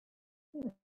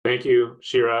Thank you,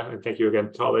 Shira, and thank you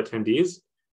again to all the attendees.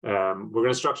 We're going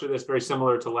to structure this very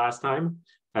similar to last time.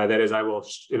 That is, I will,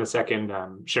 in a second,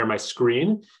 share my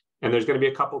screen, and there's going to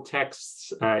be a couple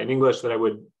texts in English that I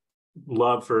would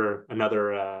love for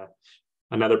another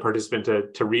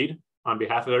participant to read on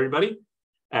behalf of everybody.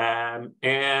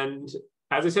 And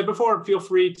as I said before, feel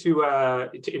free to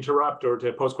interrupt or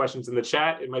to post questions in the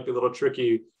chat. It might be a little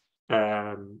tricky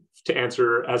to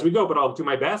answer as we go, but I'll do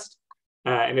my best.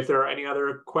 And if there are any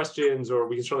other questions, or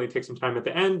we can certainly take some time at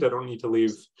the end. I don't need to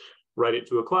leave right at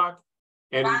 2:00.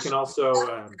 And we can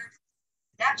also,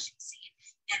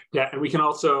 and we can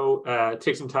also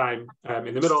take some time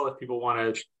in the middle if people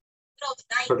want to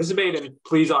participate. And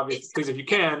please, obviously, if you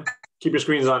can, keep your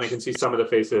screens on. I can see some of the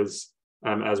faces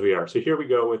as we are. So here we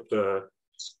go with the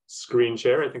screen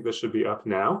share. I think this should be up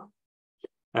now.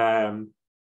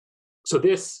 So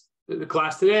the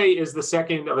class today is the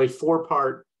second of a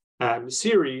 4-part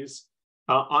series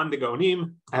on the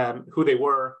Geonim, who they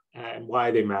were and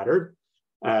why they mattered.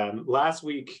 Last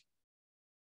week,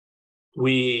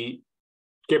 we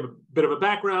gave a bit of a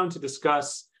background to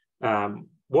discuss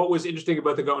what was interesting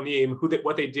about the Geonim,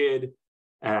 what they did,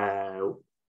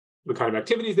 the kind of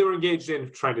activities they were engaged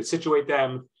in, trying to situate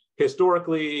them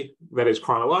historically, that is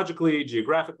chronologically,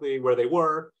 geographically, where they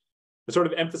were. I sort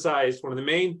of emphasized one of the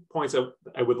main points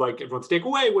I would like everyone to take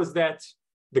away was that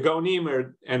the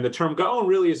Geonim, and the term Gaon,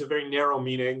 really is a very narrow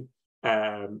meaning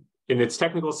in its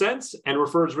technical sense, and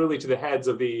refers really to the heads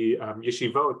of the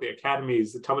yeshivot, the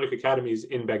academies, the Talmudic academies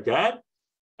in Baghdad.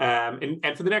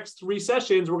 And for the next 3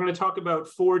 sessions, we're going to talk about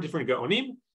 4 different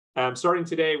Geonim, starting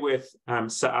today with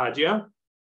Saadia,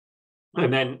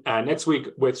 and then next week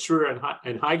with Shura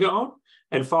and Hai Gaon,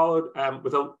 and followed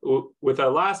with a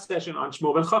last session on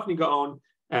Shmuel ben Chafni Gaon,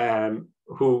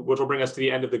 which will bring us to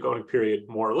the end of the Geonic period,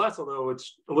 more or less, although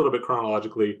it's a little bit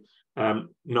chronologically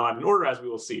not in order, as we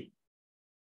will see.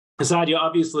 Saadia,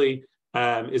 obviously,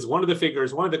 is one of the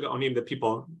figures, one of the Geonim that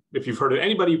people, if you've heard of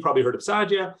anybody, you've probably heard of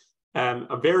Saadia,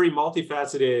 a very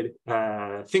multifaceted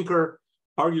thinker,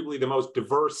 arguably the most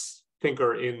diverse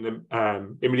thinker in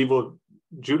medieval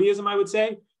Judaism, I would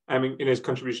say. I mean, in his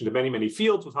contribution to many, many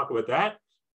fields. We'll talk about that.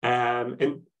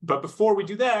 But before we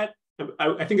do that,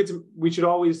 I think we should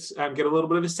always get a little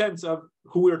bit of a sense of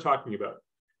who we're talking about.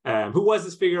 Who was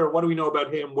this figure? What do we know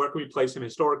about him? Where can we place him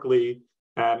historically?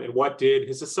 And what did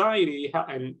his society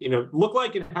look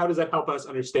like? And how does that help us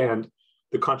understand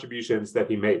the contributions that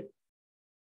he made?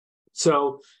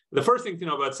 So the first thing to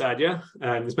know about Saadia,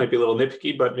 and this might be a little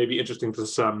nitpicky, but maybe interesting to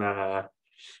some of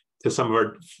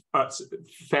our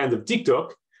fans of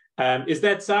Dikduk, is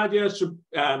that Saadia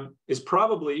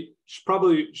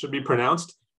should be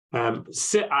pronounced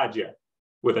Saadia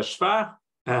with a shva.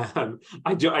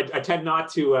 I tend not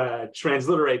to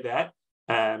transliterate that,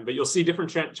 but you'll see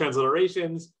different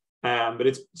transliterations. But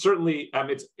it's certainly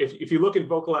if you look in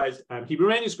vocalized Hebrew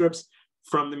manuscripts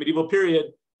from the medieval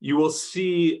period, you will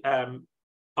see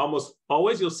almost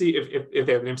always if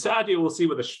they have the name Saadia, we'll see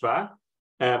with a shva,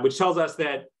 which tells us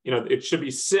that it should be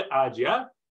Saadia.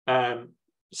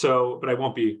 But I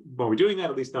won't be doing that,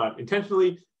 at least not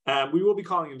intentionally. We will be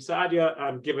calling him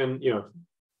Saadia, given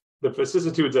the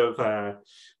vicissitudes of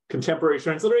contemporary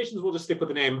transliterations. We'll just stick with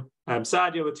the name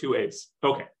Saadia with 2 A's.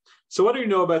 Okay, so what do you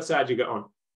know about Saadia Gaon?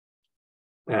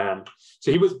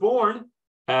 So he was born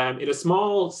in a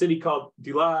small city called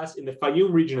Dilas in the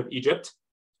Fayum region of Egypt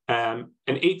in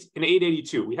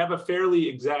 882. We have a fairly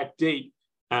exact date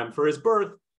for his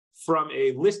birth from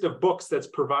a list of books that's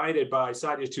provided by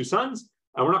Saadia's 2 sons.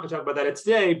 We're not going to talk about that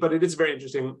today, but it is a very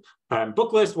interesting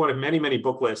book list, one of many, many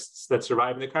book lists that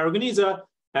survive in the Cairo Geniza.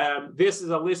 This is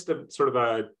a list of sort of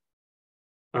a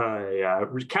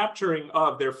recapturing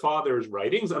of their father's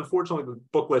writings. Unfortunately, the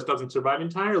book list doesn't survive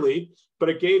entirely, but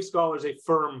it gave scholars a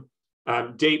firm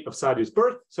date of Saadia's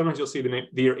birth. Sometimes you'll see the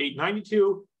year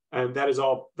 892, and that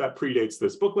predates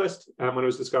this book list when it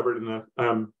was discovered in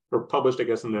or published, I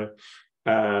guess, in the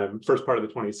first part of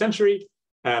the 20th century.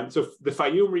 So the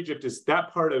Fayum Egypt is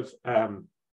that part of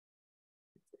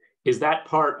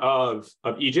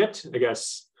Egypt, I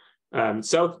guess, to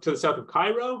the south of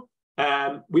Cairo.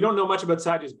 We don't know much about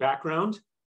Saadia's background.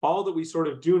 All that we sort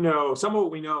of do know, some of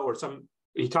what we know,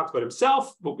 he talks about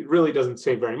himself, but it really doesn't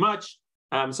say very much.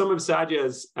 Some of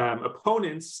Saadia's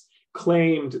opponents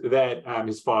claimed that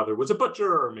his father was a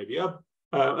butcher or maybe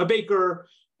a baker,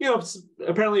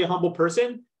 apparently a humble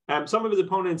person. Some of his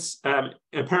opponents,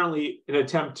 apparently in an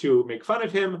attempt to make fun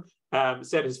of him,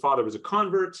 said his father was a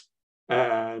convert.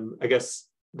 I guess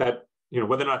that,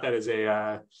 whether or not that is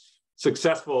a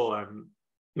successful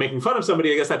making fun of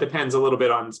somebody, I guess that depends a little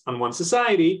bit on one's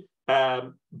society.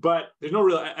 But there's no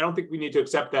real, I don't think we need to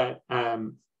accept that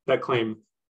that claim,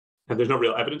 and there's no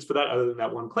real evidence for that other than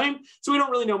that one claim. So we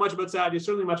don't really know much about Saadia,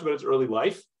 certainly much about his early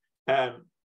life.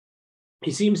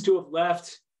 He seems to have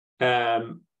left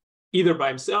either by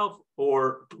himself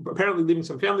or apparently leaving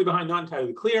some family behind, not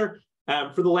entirely clear,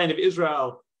 for the land of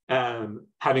Israel,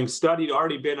 having studied,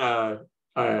 already been a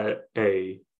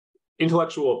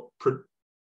intellectual,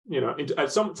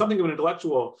 something of an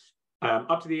intellectual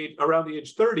up to around the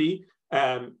age 30.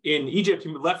 In Egypt, he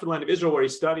left for the land of Israel, where he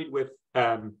studied with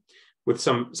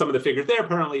some of the figures there,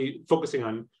 apparently focusing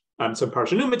on some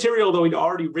Parsha material, though he'd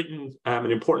already written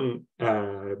an important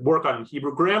work on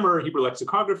Hebrew grammar, Hebrew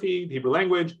lexicography, the Hebrew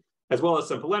language, as well as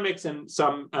some polemics and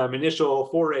some initial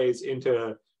forays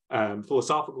into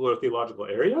philosophical or theological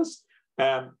areas.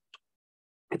 At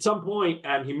some point,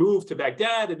 he moved to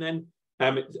Baghdad, and then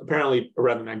apparently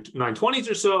around the 920s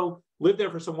or so, lived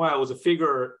there for some while, was a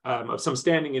figure of some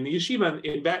standing in the yeshiva,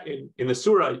 in the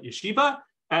Surah yeshiva,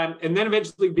 and then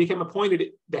eventually became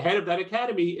appointed the head of that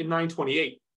academy in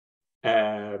 928.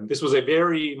 This was a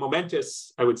very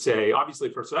momentous, I would say, obviously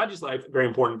for Saadia's life, very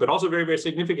important, but also very, very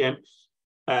significant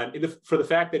for the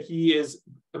fact that he is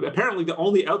apparently the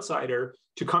only outsider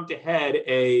to come to head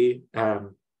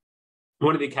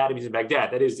one of the academies in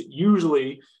Baghdad. That is,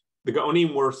 usually the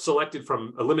Geonim were selected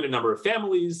from a limited number of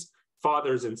families,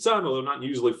 fathers and son, although not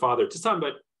usually father to son,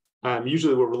 but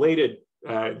usually were related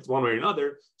one way or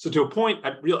another. So to appoint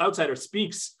a real outsider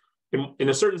speaks, in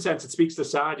a certain sense, it speaks to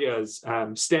Saadia's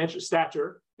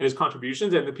stature and his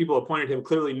contributions, and the people who appointed him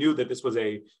clearly knew that this was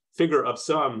a figure of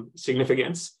some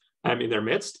significance in their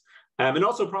midst. And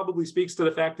also probably speaks to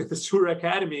the fact that the Surah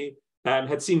Academy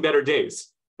had seen better days.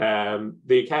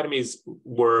 The academies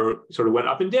went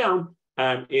up and down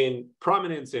in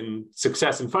prominence and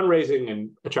success in fundraising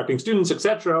and attracting students,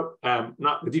 etc.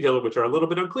 Not the details of which are a little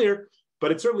bit unclear,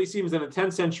 but it certainly seems in the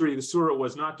 10th century, the Surah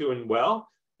was not doing well.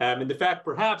 And the fact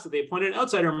perhaps that they appointed an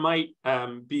outsider might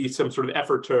be some sort of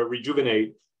effort to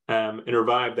rejuvenate and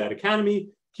revive that academy.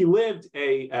 He had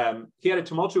a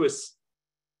tumultuous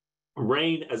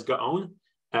reign as Gaon.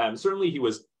 Certainly he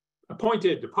was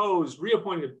appointed, deposed,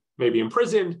 reappointed, maybe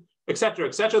imprisoned, etc.,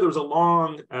 etc. There was a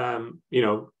long,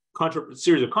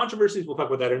 series of controversies. We'll talk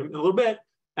about that in a little bit.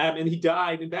 And he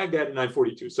died in Baghdad in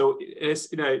 942. So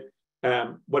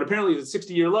what apparently is a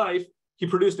 60-year life, he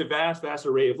produced a vast, vast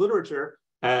array of literature.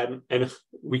 And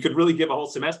we could really give a whole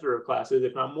semester of classes,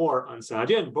 if not more, on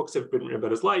Saadia, and books have been written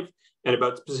about his life and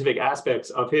about specific aspects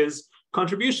of his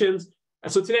contributions.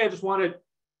 And so today I just want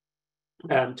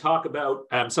to talk about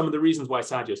some of the reasons why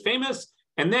Saadia is famous,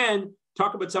 and then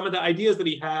talk about some of the ideas that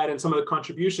he had and some of the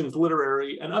contributions,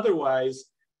 literary and otherwise,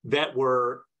 that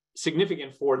were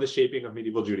significant for the shaping of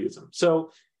medieval Judaism. So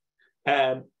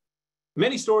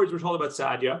many stories were told about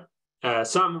Saadia,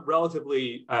 some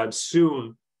relatively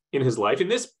soon in his life. And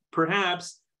this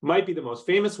perhaps might be the most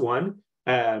famous one,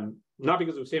 not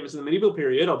because it was famous in the medieval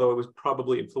period, although it was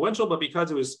probably influential, but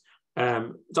because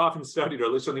it's often studied, or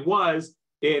at least certainly was,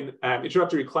 in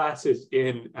introductory classes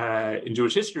in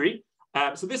Jewish history.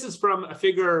 So this is from a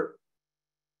figure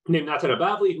named Natan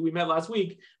Bavli, who we met last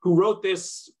week, who wrote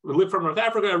this, lived from North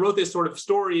Africa, wrote this sort of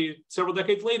story several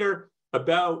decades later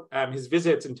about his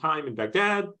visits and time in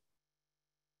Baghdad,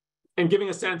 and giving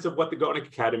a sense of what the Gaonic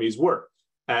academies were.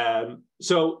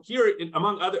 So here,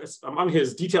 among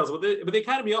his details, but the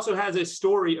academy also has a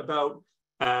story about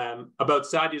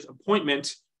Saadia's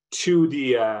appointment to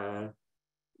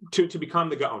become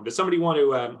the Gaon. Does somebody want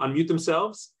to unmute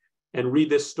themselves and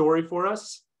read this story for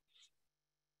us?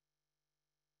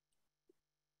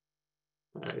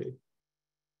 I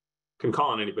can call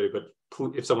on anybody, but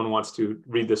if someone wants to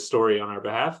read this story on our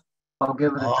behalf, I'll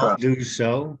give it a try. I'll do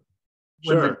so.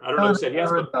 Sure. I don't know who said yes,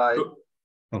 but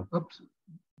oops.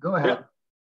 Go ahead.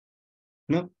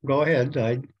 No, go ahead.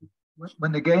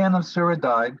 When the Gaon of Surah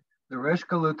died, the Resh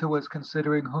Galuta was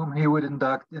considering whom he would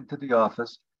induct into the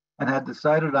office, and had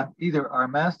decided on either our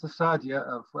master Saadia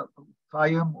of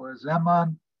Fayum or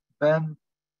Zeman ben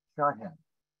Shahin.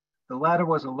 The latter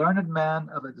was a learned man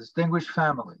of a distinguished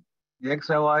family. The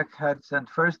exile had sent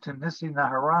first to Nissi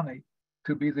Naharani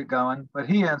to be the Gaon, but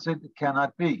he answered, "It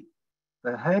cannot be.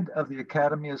 The head of the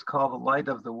academy is called the light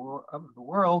of the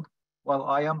world, while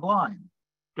I am blind."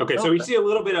 Okay, so we see a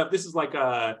little bit of, this is like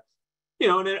an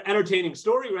entertaining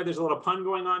story, right? There's a little pun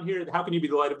going on here. How can you be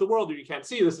the light of the world if you can't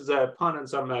see? This is a pun on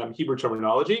some Hebrew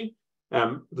terminology.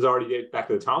 It was already dated back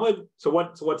to the Talmud. So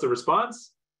what's the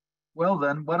response? "Well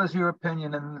then, what is your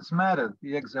opinion in this matter?"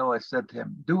 the exile said to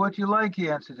him. "Do what you like," he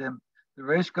answered him. The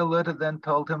Resh Galuta then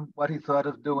told him what he thought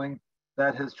of doing,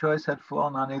 that his choice had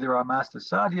fallen on either our master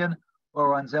Saadian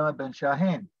or on Zema ben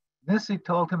Shahin. Nissi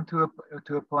told him to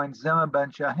appoint Zema ben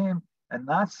Shahin and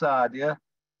not Saadia,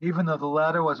 even though the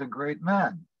latter was a great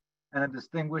man and a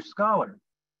distinguished scholar.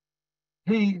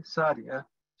 He, Sadia,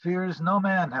 fears no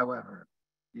man, however,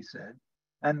 he said,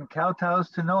 and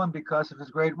kowtows to no one because of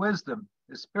his great wisdom,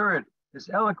 his spirit, his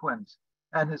eloquence,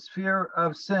 and his fear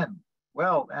of sin.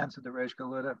 Well, answered the Reish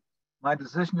Galuta, my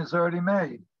decision is already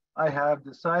made. I have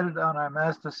decided on our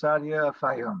master Sadia of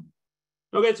Fayum.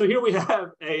 Okay, so here we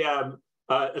have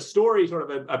a story, sort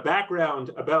of a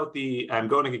background about the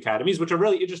Geonim academies, which are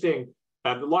really interesting.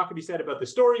 A lot can be said about the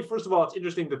story. First of all, it's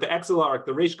interesting that the Exilarch,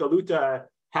 the Reish Galuta,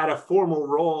 had a formal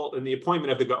role in the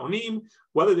appointment of the Geonim.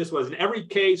 Whether this was in every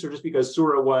case or just because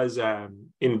Surah was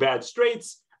in bad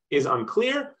straits is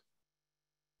unclear,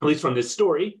 at least from this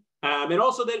story. And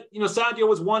also that, Sadia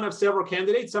was one of several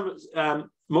candidates,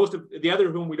 most of the other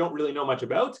of whom we don't really know much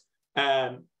about.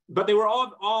 But they were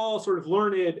all sort of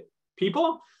learned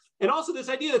people. And also this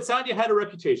idea that Sadia had a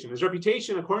reputation. His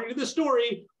reputation, according to the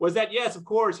story, was that, yes, of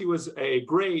course, he was a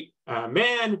great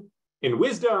man in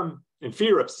wisdom and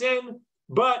fear of sin,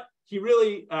 but he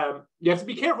really, you have to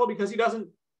be careful because he doesn't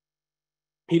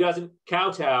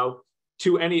kowtow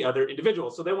to any other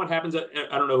individual. So then what happens,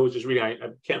 I don't know who's just reading, I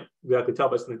can't exactly tell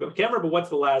by the camera, but what's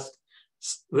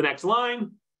the next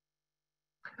line?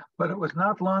 But it was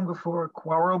not long before a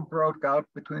quarrel broke out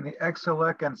between the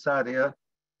Exilek and Sadia,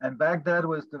 and Baghdad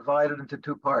was divided into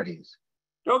two parties.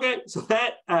 Okay, so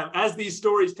that, as these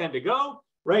stories tend to go,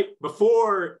 right,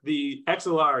 before the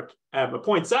Exilarch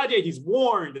appoints Sadia, he's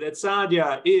warned that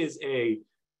Sadia is a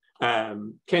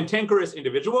cantankerous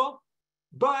individual,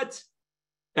 but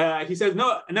he says,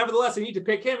 no, nevertheless, I need to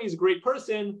pick him. He's a great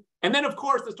person. And then, of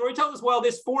course, the story tells us, well,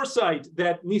 this foresight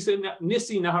that Nissi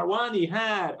Naharwani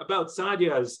had about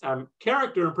Sadia's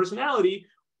character and personality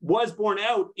was borne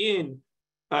out in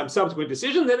subsequent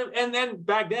decisions. And then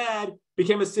Baghdad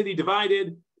became a city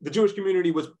divided. The Jewish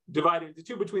community was divided into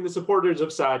two between the supporters of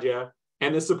Sadia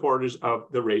and the supporters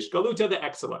of the Reish Galuta, the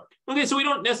Exilarch. Okay, so we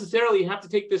don't necessarily have to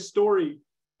take this story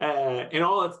in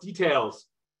all its details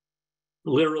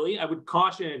literally. I would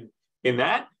caution in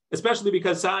that, especially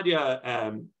because Sadia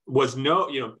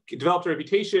developed a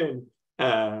reputation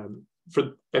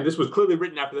and this was clearly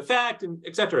written after the fact, and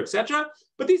et cetera, et cetera.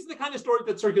 But these are the kind of stories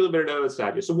that circulated about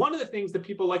Sadia. So one of the things that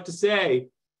people like to say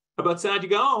about Sadia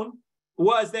Gaon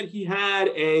was that he had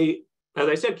as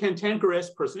I said, cantankerous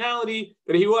personality,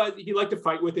 that he liked to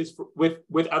fight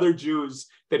with other Jews,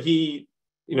 that he,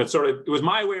 it was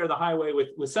my way or the highway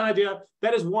with Sadia.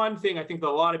 That is one thing I think that a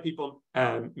lot of people,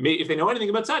 if they know anything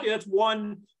about Sadia, that's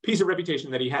one piece of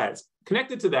reputation that he has.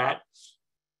 Connected to that,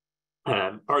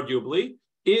 arguably,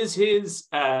 is his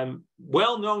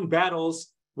well-known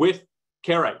battles with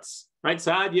Karaites, right?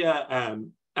 Sadia,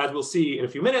 as we'll see in a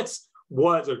few minutes,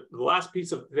 the last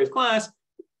piece of today's class,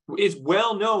 is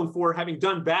well known for having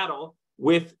done battle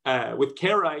with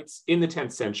Karaites in the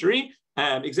 10th century.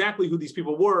 Exactly who these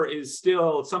people were is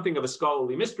still something of a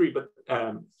scholarly mystery, but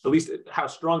at least how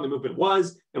strong the movement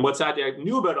was and what Sadia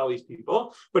knew about all these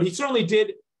people. But he certainly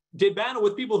did battle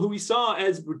with people who he saw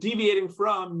as deviating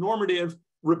from normative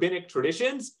rabbinic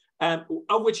traditions,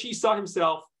 of which he saw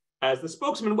himself as the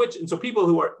spokesman. And so people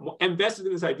who are invested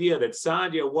in this idea that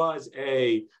Sadia was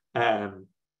a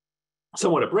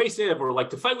somewhat abrasive or like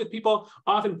to fight with people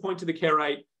often point to the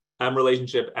Karaite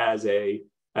relationship as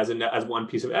one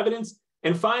piece of evidence.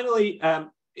 And finally,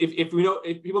 if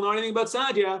people know anything about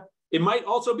Sadia, it might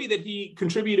also be that he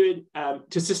contributed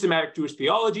to systematic Jewish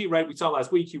theology, right? We saw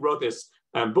last week he wrote this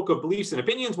book of beliefs and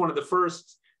opinions, one of the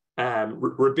first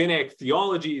rabbinic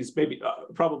theologies, maybe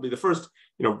probably the first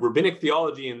rabbinic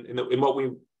theology in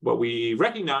what we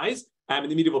recognize in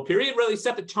the medieval period. Really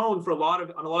set the tone for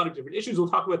on a lot of different issues. We'll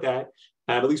talk about that,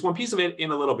 at least one piece of it,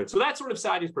 in a little bit. So that's sort of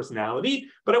Sadia's personality.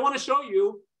 But I want to show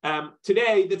you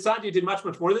today that Sadia did much,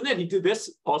 much more than that. He did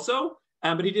this also,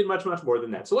 but he did much, much more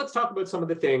than that. So let's talk about some of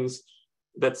the things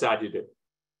that Sadia did.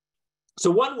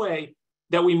 So one way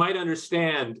that we might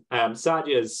understand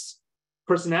Sadia's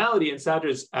personality and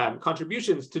Sadia's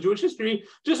contributions to Jewish history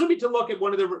just would be to look at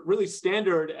one of the really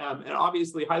standard and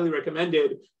obviously highly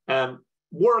recommended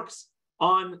works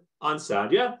on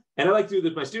Sadia. And I like to do this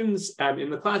with my students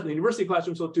in the university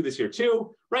classroom, so I'll do this here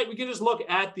too, right? We can just look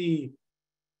at the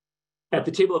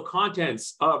table of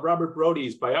contents of Robert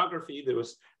Brody's biography that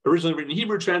was originally written in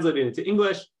Hebrew, translated into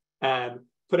English,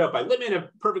 put out by Littman, a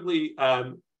perfectly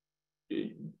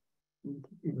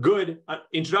good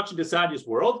introduction to Sadia's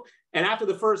world. And after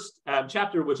the first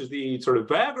chapter, which is the sort of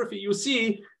biography, you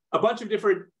see a bunch of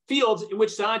different fields in which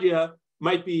Sadia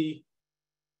might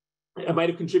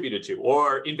have contributed to,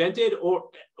 or invented,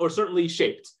 or certainly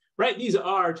shaped, right? These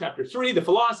are chapter 3, the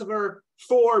philosopher;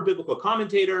 4, biblical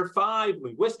commentator; 5,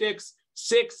 linguistics;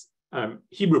 6,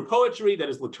 Hebrew poetry, that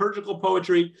is liturgical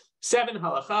poetry, 7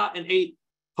 halacha, and 8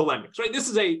 polemics, right? This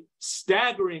is a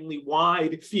staggeringly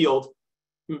wide field.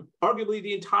 Arguably,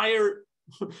 the entire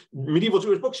medieval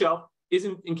Jewish bookshelf is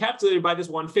encapsulated by this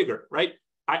one figure, right?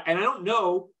 I don't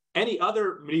know any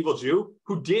other medieval Jew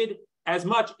who did as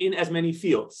much in as many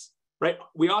fields, right?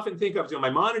 We often think of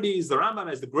Maimonides, the Rambam,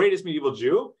 as the greatest medieval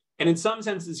Jew, and in some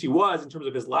senses he was in terms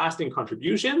of his lasting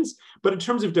contributions, but in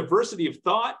terms of diversity of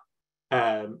thought,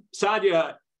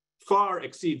 Saadia far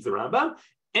exceeds the Rambam,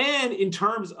 and in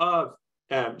terms of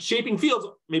shaping fields,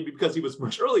 maybe because he was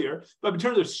much earlier, but in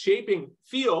terms of shaping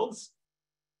fields,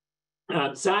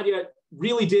 Saadia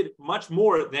really did much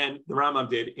more than the Rambam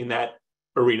did in that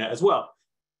arena as well.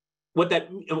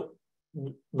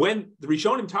 When the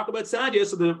Rishonim talk about Saadia,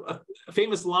 so the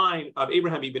famous line of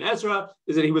Abraham ibn Ezra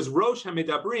is that he was Rosh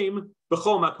HaMedabrim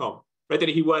B'chol Makom, right? That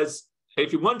he was,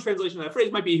 if you one translation of that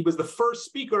phrase might be, he was the first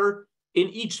speaker in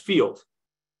each field,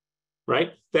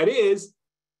 right? That is,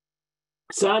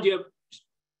 Saadia,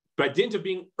 by dint of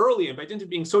being early and by dint of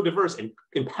being so diverse and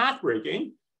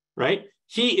path-breaking, right?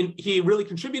 He really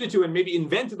contributed to and maybe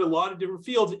invented a lot of different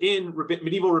fields in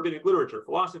medieval rabbinic literature,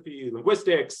 philosophy,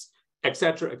 linguistics,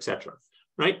 etc.,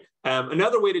 right?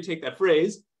 Another way to take that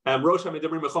phrase, Rosh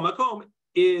HaMedabrim B'chol Makom,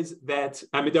 is that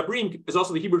Medabrim is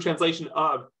also the Hebrew translation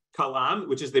of Kalam,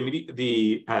 which is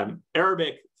the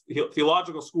Arabic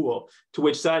theological school in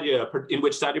which Saadia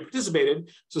participated.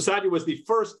 So Saadia was the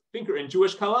first thinker in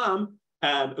Jewish Kalam,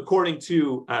 according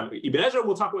to Ibn Ezra.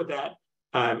 We'll talk about that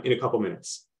in a couple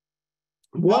minutes.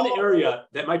 One area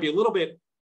that might be a little bit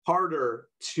harder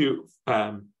to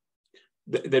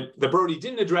that Brody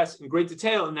didn't address in great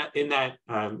detail in that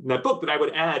book that I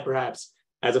would add perhaps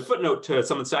as a footnote to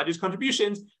some of Saadia's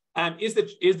contributions is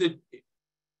the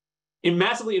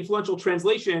massively influential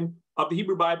translation of the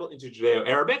Hebrew Bible into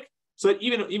Judeo-Arabic. So that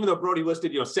even though Brody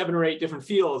listed 7 or 8 different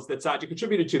fields that Saadia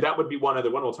contributed to, that would be one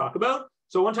other one we'll talk about.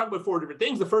 So I want to talk about 4 different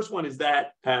things. The first one is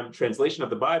that translation of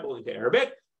the Bible into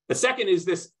Arabic. The second is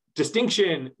this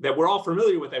distinction that we're all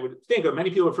familiar with, I would think, of many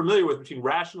people are familiar with, between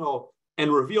rational and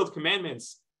revealed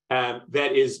commandments,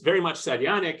 that is very much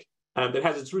Saadianic, that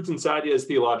has its roots in Saadia's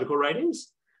theological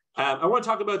writings. I want to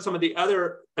talk about some of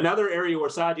another area where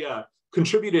Saadia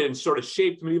contributed and sort of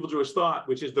shaped medieval Jewish thought,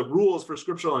 which is the rules for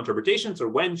scriptural interpretation. So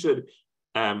when should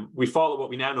we follow what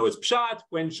we now know as Pshat?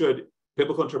 When should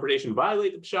biblical interpretation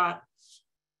violate the Pshat?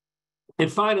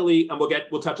 And finally, and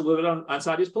we'll touch a little bit on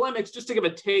Saadia's polemics, just to give a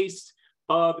taste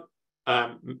of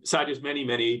Saadia's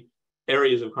many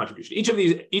areas of contribution.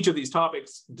 Each of these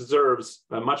topics deserves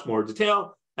much more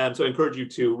detail, so I encourage you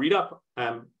to read up,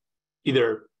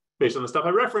 either based on the stuff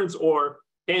I reference, or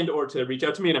to reach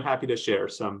out to me, and I'm happy to share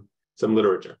some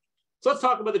literature. So let's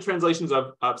talk about the translations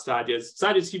of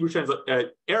Saadia's Hebrew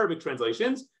Arabic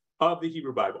translations of the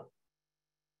Hebrew Bible.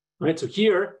 All right, so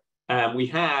here we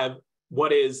have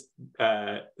what is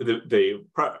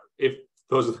if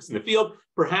those of us in the field,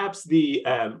 perhaps the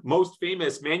most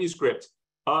famous manuscript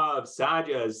of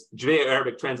Saadia's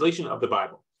Judeo-Arabic translation of the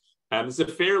Bible. This is a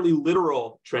fairly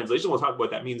literal translation. We'll talk about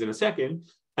what that means in a second,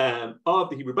 of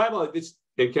the Hebrew Bible. Can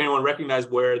anyone recognize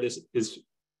where this is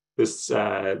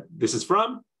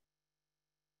from?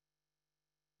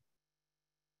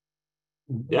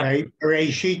 Yeah. Right,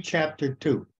 Bereshit chapter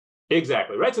 2.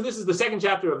 Exactly, right? So this is the second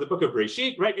chapter of the book of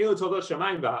Bereshit, right?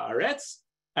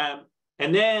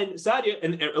 And then Saadia,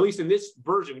 and at least in this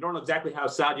version, we don't know exactly how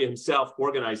Saadia himself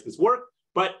organized this work,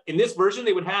 but in this version,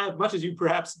 they would have, much as you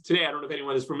perhaps today, I don't know if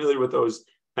anyone is familiar with those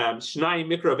Shnai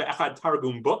Mikra Ve'echad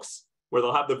Targum books, where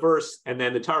they'll have the verse and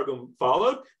then the Targum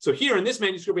followed. So here in this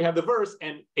manuscript, we have the verse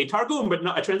and a Targum, but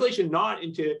not a translation, not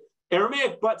into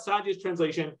Aramaic, but Saadia's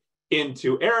translation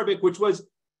into Arabic, which was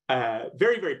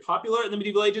very popular in the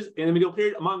medieval ages, in the medieval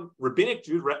period, among rabbinic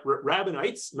Jews,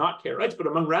 rabbinites, not Karaites, but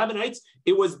among rabbinites.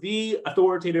 It was the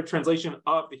authoritative translation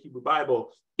of the Hebrew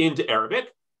Bible into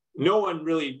Arabic. No one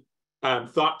really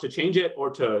thought to change it or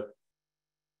to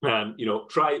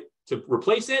try to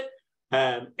replace it.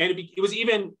 And it was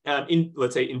even intoned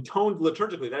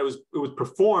liturgically, that it was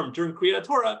performed during Kriyat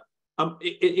Torah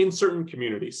in certain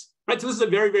communities. Right. So this is a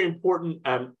very important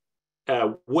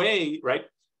way, right,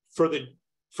 for that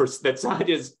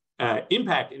Saadia's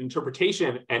impact in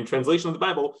interpretation and translation of the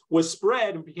Bible was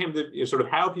spread and became the sort of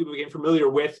how people became familiar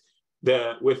with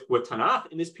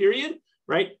Tanakh in this period,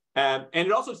 right? And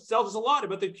it also tells us a lot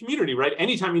about the community, right?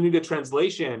 Anytime you need a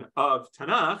translation of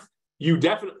Tanakh,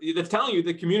 that's telling you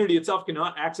the community itself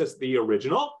cannot access the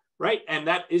original, right? And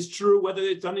that is true whether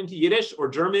it's done into Yiddish or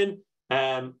German,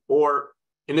 or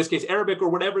in this case Arabic, or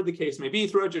whatever the case may be.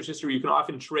 Throughout Jewish history, you can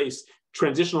often trace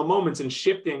transitional moments and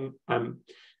shifting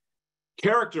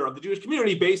character of the Jewish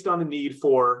community based on the need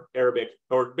for Arabic,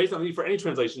 or based on the need for any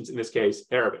translations, in this case,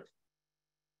 Arabic.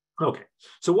 Okay,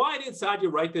 so why did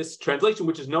Saadia write this translation,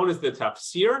 which is known as the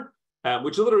Tafsir,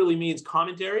 which literally means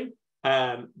commentary,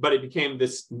 but it became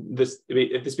this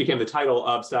became the title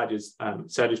of Saadia's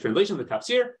translation, the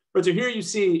Tafsir. Right, so here you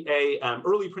see a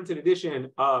early printed edition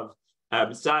of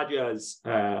Saadia's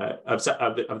of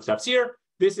the Tafsir.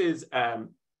 This is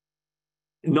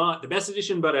not the best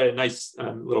edition, but a nice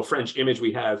little French image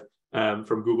we have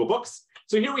from Google Books.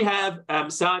 So here we have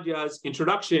Saadia's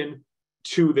introduction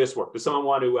to this work. Does someone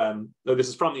want to, no, this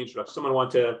is from the introduction. Someone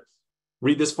want to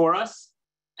read this for us?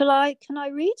 Can I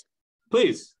read?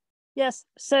 Please. Yes.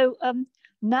 So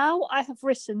now I have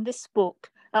written this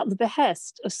book at the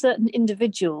behest of certain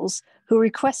individuals who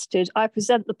requested I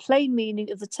present the plain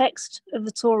meaning of the text of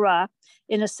the Torah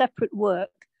in a separate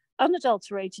work,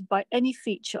 unadulterated by any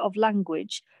feature of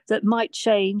language that might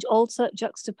change, alter,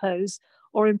 juxtapose,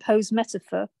 or impose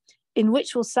metaphor, in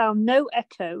which will sound no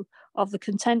echo of the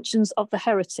contentions of the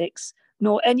heretics,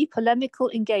 nor any polemical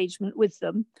engagement with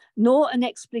them, nor an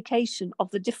explication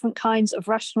of the different kinds of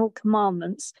rational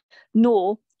commandments,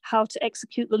 nor how to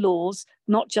execute the laws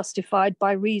not justified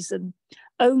by reason,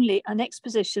 only an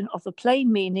exposition of the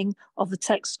plain meaning of the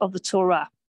text of the Torah.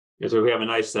 Yeah, so we have a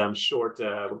nice short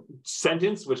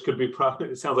sentence, which could be probably,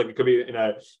 it sounds like it could be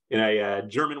in a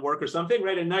German work or something,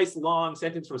 right? A nice long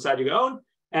sentence from Saadia Gaon,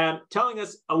 telling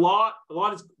us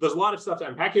there's a lot of stuff to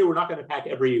unpack here. We're not going to unpack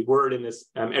every word in this,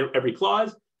 every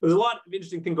clause. There's a lot of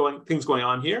interesting things going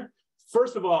on here.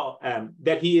 First of all,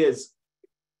 that he is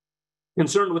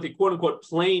concerned with the quote unquote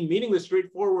plain meaning, the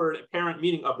straightforward apparent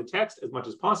meaning of the text as much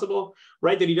as possible,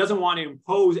 right? That he doesn't want to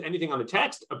impose anything on the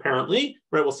text, apparently,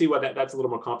 right? We'll see why that's a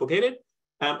little more complicated.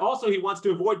 Also, he wants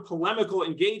to avoid polemical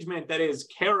engagement, that is,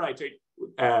 Karaite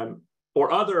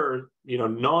or other,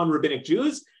 non-rabbinic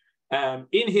Jews. In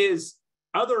his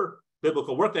other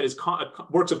biblical work, that is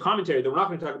works of commentary that we're not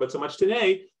going to talk about so much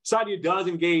today, Saadia does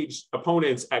engage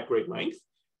opponents at great length.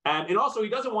 And also, he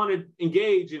doesn't want to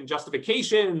engage in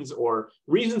justifications or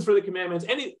reasons for the commandments,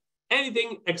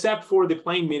 anything except for the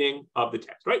plain meaning of the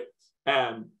text, right?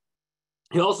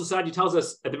 He also, Saadia tells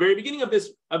us at the very beginning of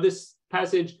this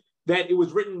passage that it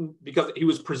was written because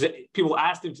people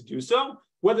asked him to do so.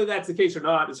 Whether that's the case or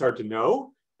not is hard to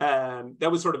know.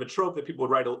 That was sort of a trope that people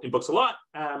would write in books a lot.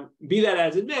 Be that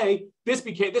as it may, this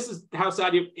is how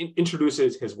Saadia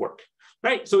introduces his work,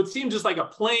 right? So it seems just like a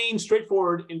plain,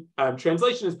 straightforward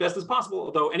translation as best as possible,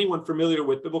 although anyone familiar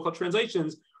with biblical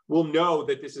translations will know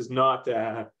that this is not,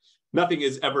 nothing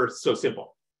is ever so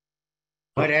simple.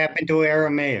 What happened to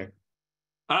Aramaic?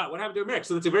 What happened to Aramaic?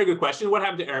 So that's a very good question. What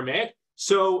happened to Aramaic?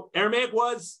 So Aramaic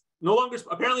was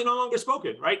apparently no longer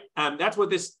spoken, right? That's what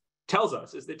this tells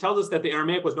us, is it tells us that the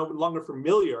Aramaic was no longer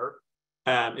familiar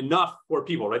enough for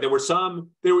people, right? There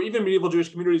were even medieval Jewish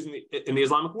communities in the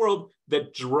Islamic world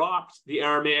that dropped the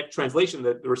Aramaic translation,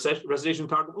 the recitation of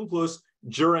Targum Onkelos,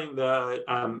 during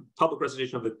the public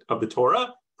recitation of the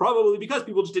Torah, probably because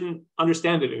people just didn't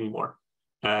understand it anymore.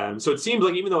 So it seems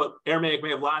like even though Aramaic may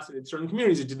have lasted in certain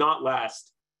communities, it did not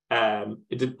last.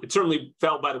 It certainly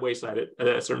fell by the wayside at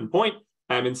a certain point,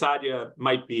 and Saadia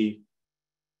might be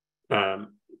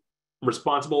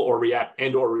responsible or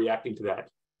reacting to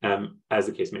that, as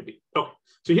the case may be. Okay,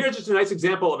 so here's just a nice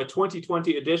example of a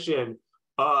 2020 edition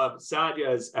of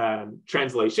Saadia's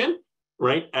translation,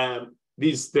 right?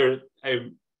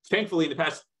 Thankfully, in the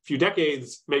past few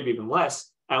decades, maybe even less,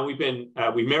 we've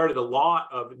merited a lot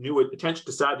of new attention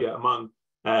to Saadia among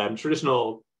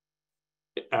traditional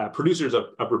producers of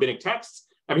rabbinic texts.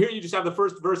 And here you just have the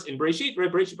first verse in Bereshit,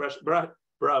 right? Bereshit bara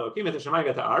Elokim et hashamayim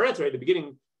et haaretz, right? The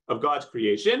beginning of God's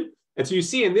creation. And so you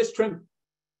see in this trend,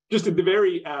 just in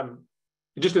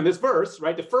this verse,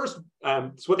 right? The first,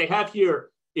 so what they have here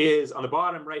is on the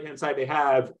bottom right-hand side, they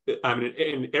have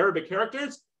in Arabic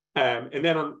characters, and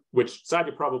then which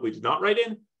Saadia probably did not write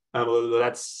in, although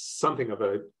that's something of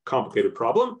a complicated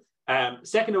problem.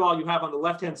 Second of all, you have on the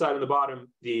left-hand side on the bottom,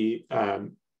 the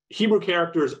Hebrew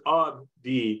characters of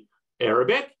the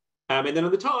Arabic. And then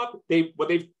on the top,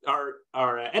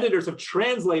 our editors have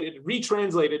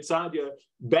retranslated Saadia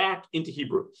back into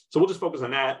Hebrew. So we'll just focus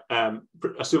on that,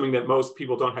 assuming that most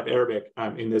people don't have Arabic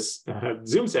in this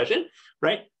Zoom session,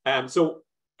 right? So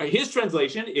his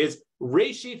translation is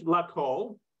Reshit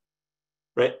Lakol,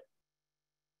 right?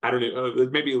 I don't know,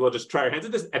 maybe we'll just try our hands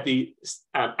at this. At the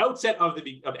outset of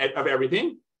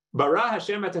everything, Bara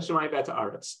Hashem et hashamayim et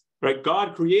haaretz, right?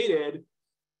 God created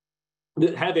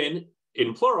the heaven,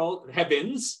 in plural,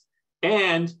 heavens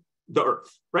and the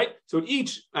earth, right? So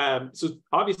so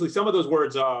obviously some of those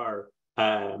words are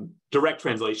direct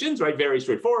translations, right? Very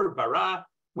straightforward, bara,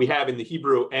 we have in the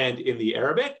Hebrew and in the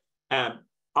Arabic.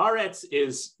 Aretz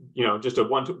is, just a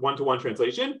one-to-one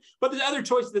translation, but there's other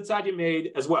choices that Saadia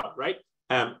made as well, right?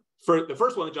 For the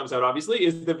first one that jumps out, obviously,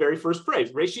 is the very first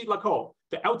phrase, Reshit Lakol,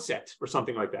 the outset, or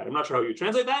something like that. I'm not sure how you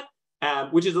translate that,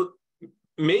 which is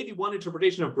maybe one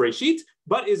interpretation of Bereshit,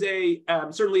 but is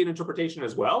certainly an interpretation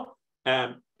as well.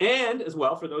 And as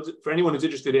well, for anyone who's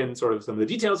interested in sort of some of the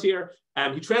details here,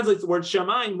 he translates the word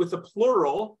shamayim with the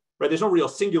plural, right? There's no real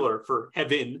singular for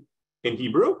heaven in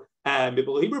Hebrew,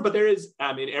 biblical Hebrew, but there is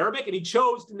in Arabic, and he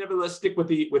chose to nevertheless stick with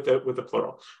the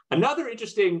plural. Another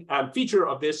interesting feature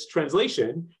of this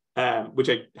translation, which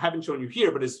I haven't shown you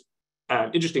here, but is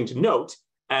interesting to note,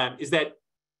 is that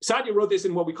Saadia wrote this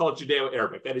in what we call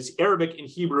Judeo-Arabic, that is Arabic in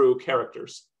Hebrew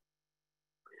characters.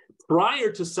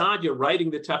 Prior to Saadia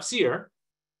writing the tafsir,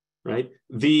 right,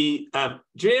 the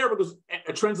Judeo-Arabic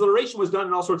transliteration was done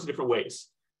in all sorts of different ways,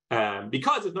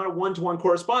 because it's not a one-to-one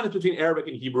correspondence between Arabic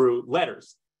and Hebrew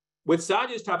letters. With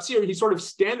Saadia's tafsir, he sort of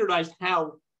standardized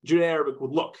how Judeo-Arabic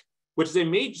would look, which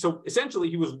is so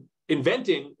essentially he was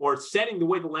inventing or setting the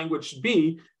way the language should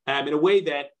be in a way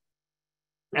that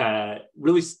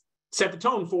really set the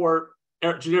tone for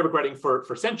Judeo-Arabic writing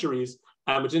for centuries,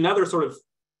 which is another sort of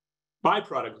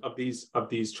byproduct of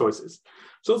these choices.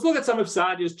 So let's look at some of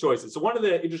Saadia's choices. So one of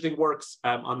the interesting works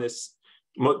on this,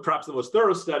 perhaps the most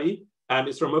thorough study,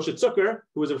 is from Moshe Zucker,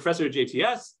 who was a professor at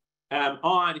JTS.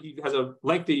 He has a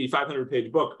lengthy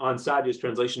 500-page book on Saadia's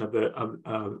translation of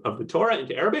the Torah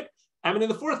into Arabic. And in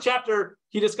the fourth chapter,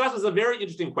 he discusses a very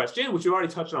interesting question, which we already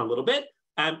touched on a little bit.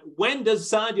 When does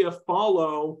Saadia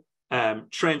follow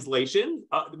translation?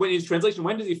 When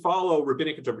does he follow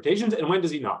rabbinic interpretations, and when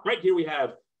does he not? Right here we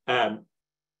have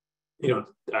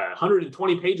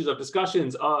 120 pages of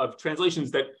discussions of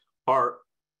translations that are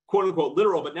quote unquote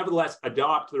literal, but nevertheless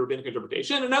adopt the rabbinic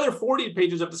interpretation. Another 40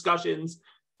 pages of discussions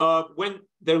of when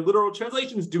their literal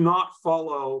translations do not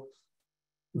follow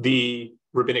the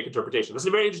rabbinic interpretation. This is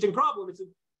a very interesting problem.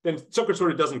 Then Zucker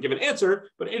sort of doesn't give an answer,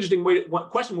 but an interesting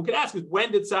question one could ask is,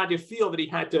 when did Saadia feel that he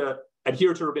had to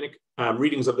adhere to rabbinic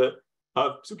readings of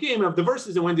psukim, of the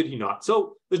verses, and when did he not?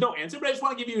 So there's no answer, but I just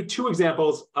want to give you two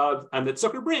examples that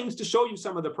Zucker brings to show you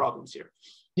some of the problems here.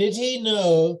 Did he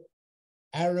know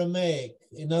Aramaic?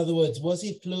 In other words, was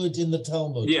he fluent in the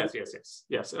Talmud? Yes,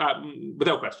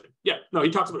 without question. Yeah, no, he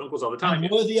talks about uncles all the time.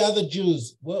 And were the other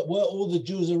Jews, were all the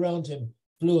Jews around him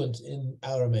fluent in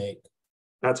Aramaic?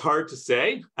 That's hard to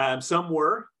say. Some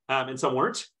were, and some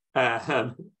weren't.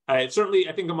 Certainly,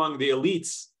 I think among the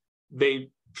elites, they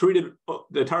treated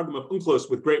the Targum of Unclos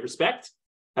with great respect,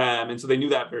 and so they knew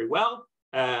that very well.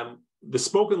 The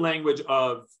spoken language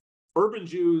of urban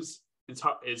Jews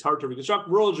is hard to reconstruct.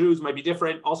 Rural Jews might be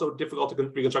different, also difficult to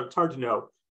reconstruct. It's hard to know.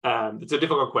 It's a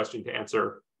difficult question to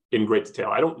answer in great detail.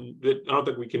 I don't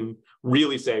think we can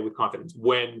really say with confidence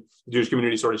when the Jewish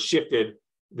community sort of shifted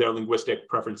their linguistic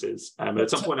preferences. But at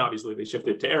some point, obviously, they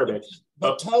shifted to Arabic.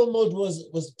 But Talmud was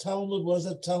a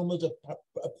Talmud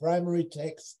a primary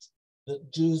text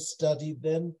that Jews studied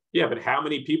then? Yeah, but how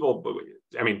many people?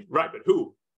 I mean, right, but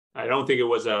who? I don't think it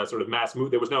was a sort of mass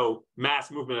move. There was no mass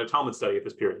movement of Talmud study at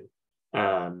this period.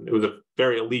 It was a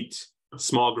very elite,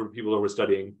 small group of people who were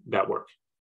studying that work.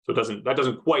 So that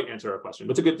doesn't quite answer our question,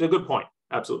 but it's a good point.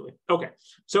 Absolutely. Okay.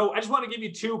 So I just want to give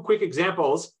you two quick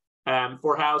examples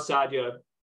for how Saadia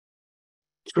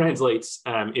translates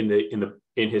in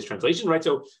his translation, right?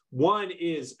 So one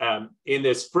is in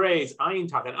this phrase "ayin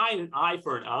takan ayin," an eye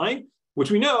for an eye,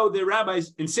 which we know the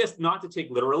rabbis insist not to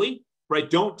take literally, right?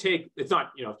 Don't take, it's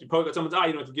not, if you poke at someone's eye,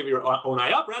 you don't have to give your own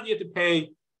eye up. Rather, you have to pay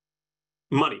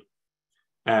money.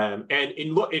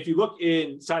 If you look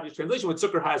in Saadia's translation, what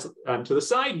Zucker has to the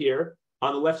side here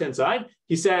on the left-hand side,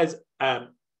 he says, sort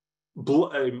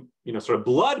of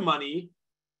blood money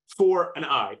for an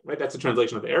eye, right? That's the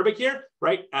translation of the Arabic here,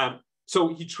 right?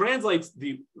 So he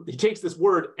takes this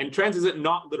word and translates it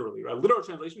not literally, right? Literal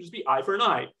translation would just be eye for an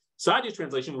eye. Saadia's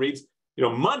translation reads,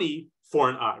 money for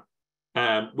an eye,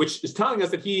 which is telling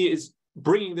us that he is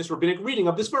bringing this rabbinic reading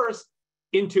of this verse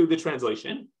into the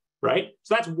translation, right?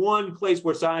 So that's one place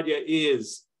where Saadia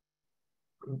is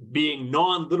being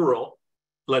non-literal,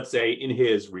 let's say, in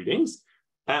his readings.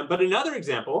 But another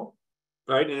example,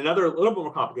 right, in another little bit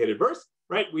more complicated verse,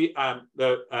 right?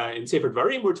 In Sefer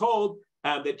Dvarim, we're told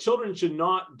that children should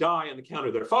not die on account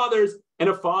of their fathers, and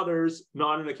of fathers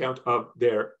not on account of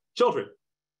their children.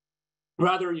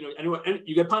 Rather,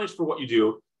 you get punished for what you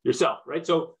do yourself, right?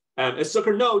 So, as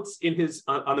Zucker notes in his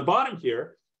on the bottom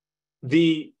here,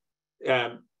 the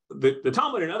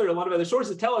Talmud and a lot of other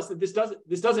sources tell us that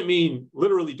this doesn't mean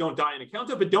literally don't die on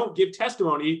account of, but don't give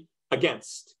testimony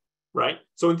against. right?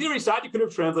 So in theory, Saadia could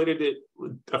have translated it,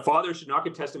 a father should not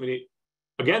give testimony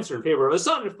against or in favor of a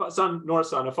son nor a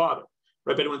son a father,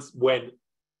 right? But when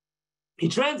he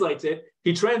translates it,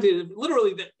 he translated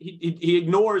literally that he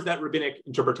ignores that rabbinic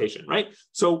interpretation, right?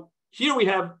 So here we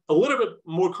have a little bit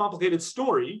more complicated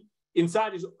story.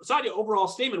 Saadia's overall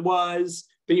statement was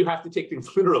that you have to take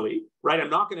things literally, right? I'm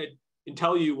not going to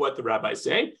tell you what the rabbis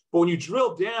say, but when you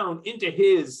drill down into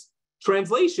his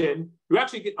translation, you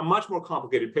actually get a much more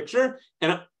complicated picture.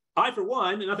 And I, for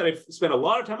one, not that I've spent a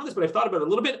lot of time on this, but I've thought about it a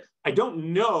little bit. I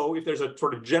don't know if there's a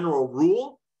sort of general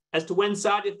rule as to when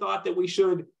Saadia thought that we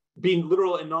should be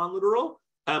literal and non-literal,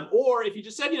 or if he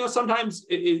just said, sometimes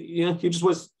he just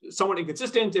was somewhat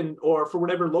inconsistent or for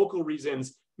whatever local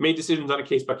reasons made decisions on a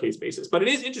case-by-case basis. But it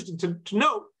is interesting to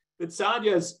note that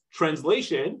Saadia's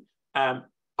translation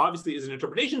obviously is an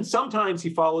interpretation. Sometimes he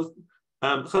follows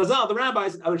Chazal, the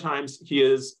rabbis, and other times he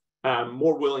is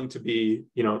more willing to be,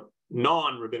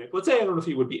 non-rabbinic. Let's say, I don't know if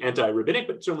he would be anti-rabbinic,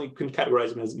 but certainly can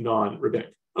categorize him as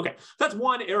non-rabbinic. Okay, that's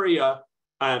one area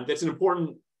that's an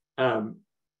important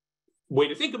way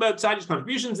to think about Saadia's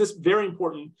contributions. This very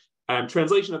important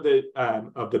translation of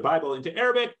the Bible into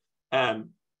Arabic,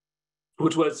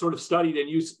 which was sort of studied and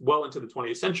used well into the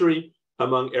 20th century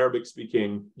among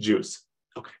Arabic-speaking Jews.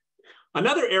 Okay,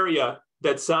 another area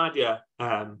that Saadia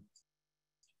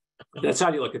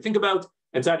like to think about,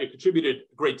 and Saadia contributed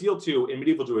a great deal to in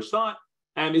medieval Jewish thought,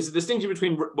 is the distinction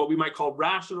between what we might call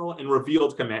rational and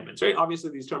revealed commandments, right? Obviously,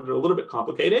 these terms are a little bit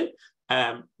complicated.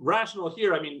 Rational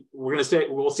here, we'll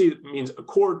see it means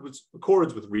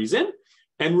accords with reason,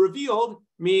 and revealed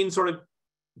means sort of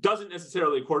doesn't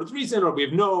necessarily accord with reason, or we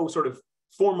have no sort of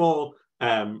formal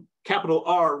capital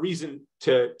R reason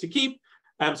to keep.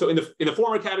 So in the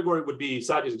former category would be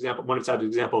Saadia's example. One of Saadia's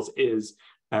examples is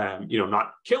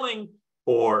not killing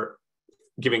or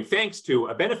giving thanks to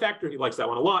a benefactor. He likes that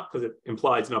one a lot because it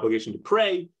implies an obligation to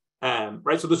pray.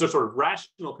 Right, so those are sort of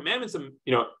rational commandments, and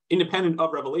independent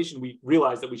of revelation, we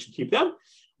realize that we should keep them.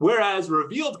 Whereas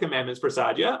revealed commandments for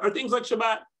Saadia are things like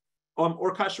Shabbat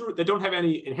or Kashrut that don't have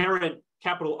any inherent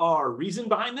capital R reason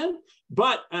behind them,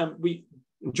 but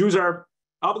Jews are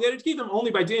obligated to keep them only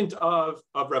by dint of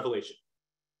revelation.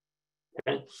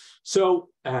 Okay, so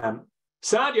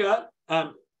Saadia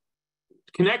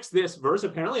connects this verse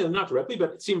apparently, and not directly,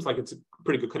 but it seems like it's a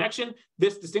pretty good connection.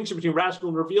 This distinction between rational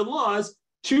and revealed laws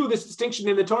to this distinction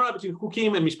in the Torah between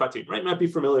Hukim and Mishpatim, right? Might be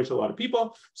familiar to a lot of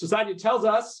people. So Saadia tells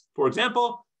us, for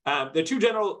example, the two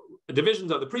general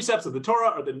divisions of the precepts of the Torah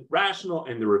are the rational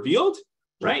and the revealed,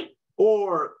 right?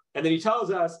 And then he tells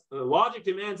us the logic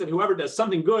demands that whoever does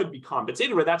something good be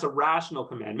compensated, right? That's a rational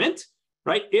commandment,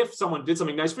 right? If someone did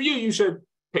something nice for you, you should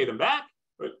pay them back.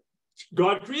 Right?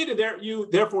 God created you,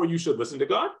 therefore you should listen to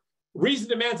God. Reason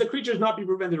demands that creatures not be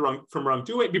prevented from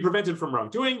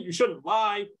wrongdoing. You shouldn't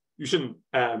lie. You shouldn't,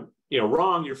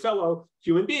 wrong your fellow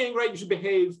human being, right? You should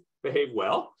behave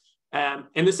well. And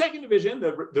the second division,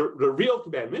 the real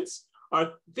commandments,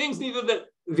 are things neither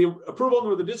the approval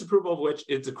nor the disapproval of which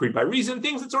is decreed by reason.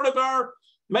 Things that sort of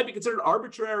might be considered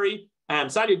arbitrary.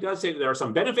 Saadia does say that there are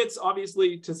some benefits,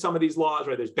 obviously, to some of these laws,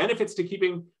 right? There's benefits to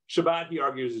keeping Shabbat. He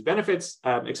argues there's benefits,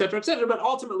 et cetera, et cetera. But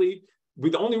ultimately,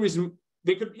 the only reason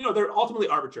they could, they're ultimately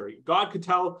arbitrary. God could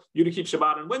tell you to keep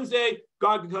Shabbat on Wednesday.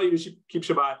 God could tell you to keep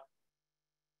Shabbat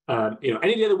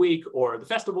any day of the week, or the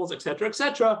festivals, et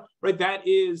cetera, right?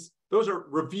 Those are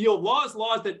revealed laws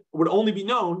that would only be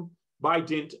known by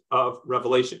dint of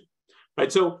revelation,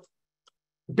 right? So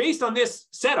based on this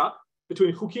setup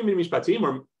between Chukim and Mishpatim,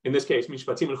 or in this case,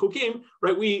 Mishpatim and Chukim,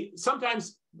 right?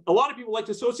 A lot of people like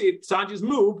to associate Saadia's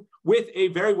move with a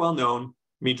very well-known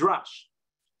Midrash.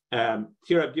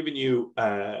 Here I've given you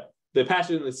the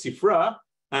passage in the Sifra,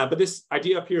 but this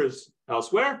idea appears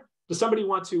elsewhere. Does somebody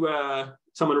want to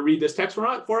someone to read this text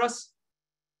for us?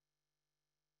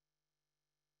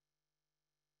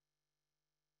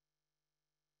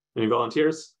 Any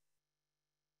volunteers?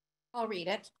 I'll read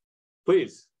it.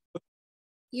 Please.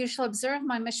 You shall observe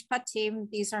my mishpatim.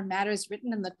 These are matters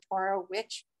written in the Torah,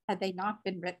 which, had they not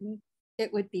been written,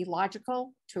 it would be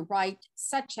logical to write,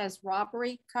 such as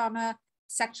robbery,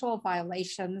 sexual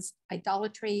violations,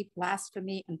 idolatry,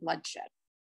 blasphemy, and bloodshed.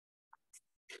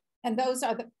 And those,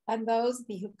 the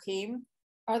hukim,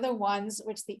 are the ones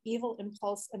which the evil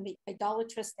impulse and the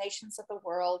idolatrous nations of the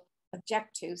world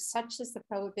object to, such as the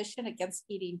prohibition against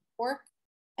eating pork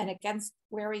and against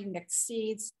wearing mixed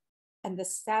seeds, and the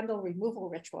sandal removal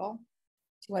ritual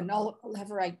to annul a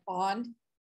levirate bond,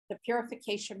 the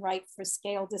purification rite for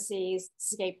scale disease,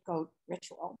 scapegoat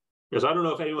ritual. Because I don't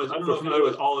know if anyone's familiar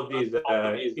with all of these,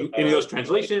 any of those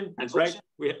translations, right?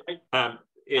 We,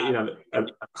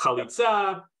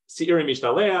 chalitza, Se'irim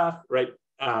Mishtaleach, right?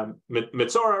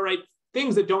 Metzora, right?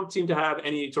 Things that don't seem to have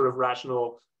any sort of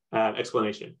rational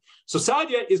explanation. So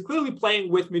Saadia is clearly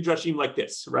playing with midrashim like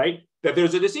this, right? That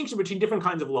there's a distinction between different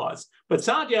kinds of laws. But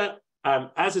Saadia,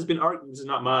 as has been argued, this is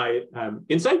not my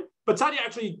insight, but Saadia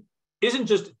actually isn't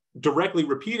just directly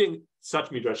repeating such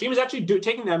midrashim, he's actually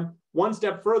taking them one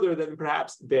step further than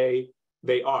perhaps they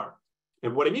are.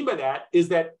 And what I mean by that is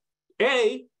that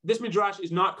this midrash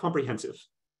is not comprehensive,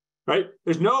 right?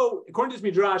 There's no, according to this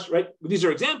midrash, right? These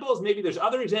are examples, maybe there's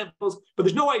other examples, but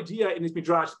there's no idea in this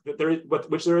midrash that there is,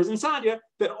 which there is in Saadia,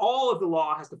 that all of the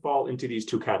law has to fall into these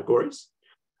two categories.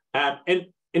 And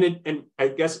I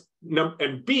guess,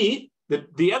 and B,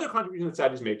 the other contribution that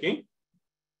Saadia is making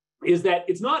is that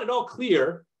it's not at all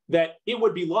clear that it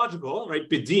would be logical, right?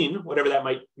 Bidin, whatever that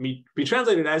might be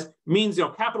translated as, means,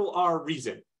 capital R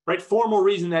reason, right? Formal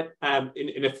reason that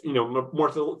in a more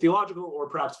theological or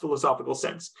perhaps philosophical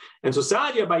sense. And so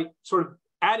Saadia, by sort of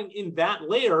adding in that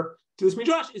layer to this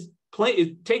midrash, is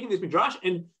taking this midrash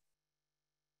and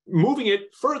moving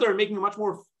it further and making a much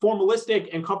more formalistic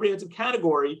and comprehensive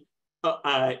category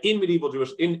in medieval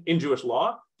Jewish in Jewish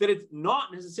law that it's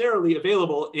not necessarily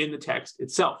available in the text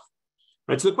itself.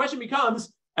 Right. So the question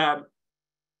becomes: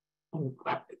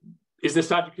 is this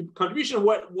Saadia contribution?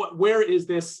 Where is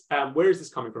this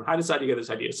coming from? How does Saadia get this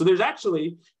idea? So there's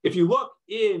actually, if you look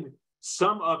in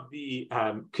some of the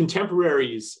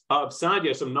contemporaries of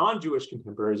Saadia, some non-Jewish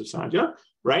contemporaries of Saadia,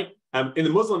 right?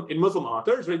 In Muslim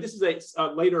authors, right? This is a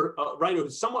later writer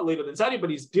who's somewhat later than Saadia, but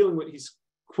he's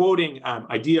quoting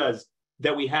ideas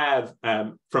that we have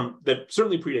from that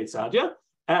certainly predate Saadia,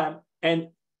 and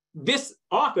this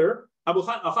author, Abu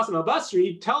Hassan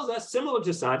al-Basri, tells us, similar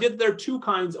to Saadia, that there are two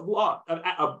kinds of law,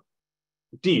 of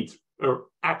deeds or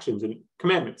actions and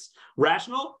commandments: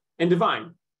 rational and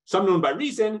divine. Some known by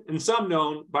reason and some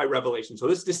known by revelation. So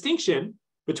this distinction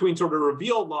between sort of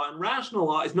revealed law and rational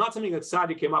law is not something that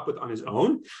Saadia came up with on his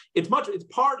own. It's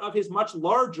part of his much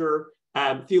larger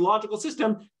theological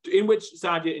system in which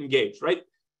Saadia engaged, right?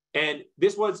 And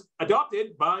this was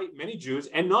adopted by many Jews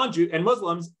and non-Jews and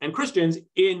Muslims and Christians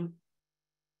in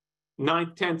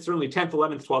 9th, 10th, certainly 10th,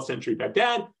 11th, 12th century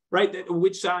Baghdad, right?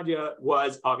 Which Saadia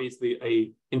was obviously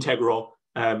an integral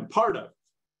part of.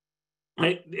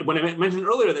 Right? When I mentioned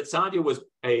earlier that Saadia was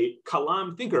a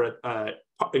kalam thinker,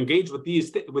 engaged with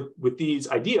these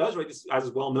ideas, right? This as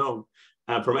is well known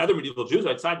from other medieval Jews,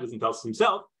 right? Saadia doesn't tell us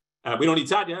himself. We don't need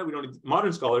Saadia, we don't need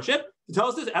modern scholarship to tell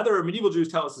us this. Other medieval Jews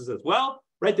tell us this as well,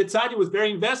 right? That Saadia was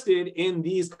very invested in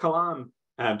these kalam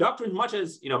doctrines, much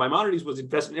as Maimonides was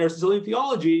invested in Aristotelian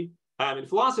theology, in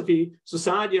philosophy. So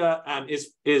Saadia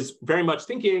is very much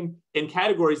thinking in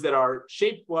categories that are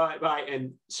shaped by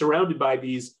and surrounded by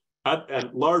these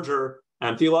larger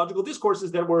theological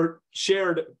discourses that were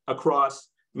shared across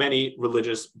many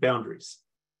religious boundaries.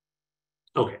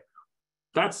 Okay,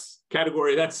 that's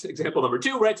example number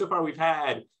 2, right? So far we've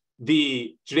had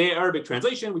the Judeo-Arabic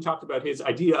translation. We talked about his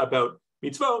idea about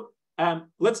mitzvot.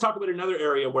 Let's talk about another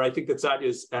area where I think that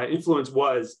Saadia's influence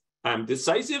was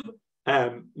decisive,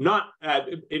 not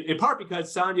in part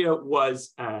because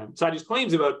Saadia's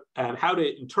claims about how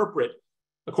to interpret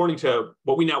according to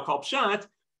what we now call Pshat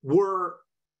were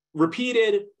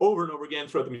repeated over and over again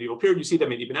throughout the medieval period. You see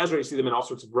them in Ibn Ezra, you see them in all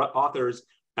sorts of authors.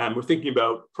 We're thinking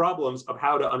about problems of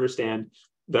how to understand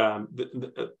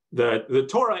the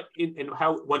Torah and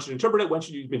how one should interpret it, when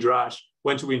should use midrash,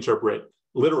 when should we interpret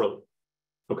literally.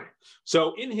 Okay,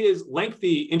 so in his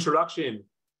lengthy introduction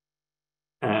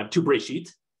to Breshit,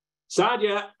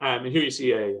 Saadia, and here you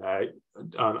see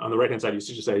on the right-hand side, you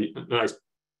see just a nice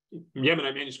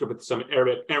Yemenite manuscript with some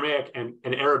Aramaic and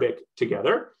Arabic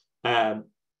together. And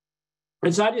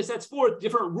Saadia sets forth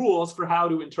different rules for how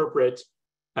to interpret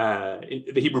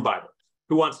the Hebrew Bible.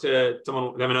 Who wants to,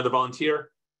 someone have another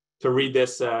volunteer to read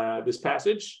this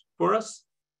passage for us?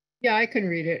 Yeah, I can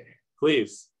read it.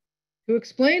 Please. To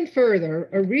explain further,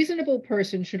 a reasonable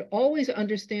person should always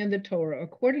understand the Torah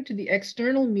according to the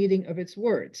external meaning of its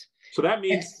words. So that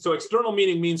means, so external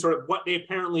meaning means sort of what they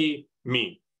apparently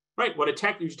mean, right? What a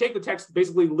text, you should take the text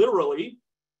basically literally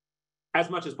as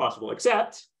much as possible,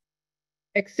 except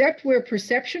where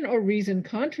perception or reason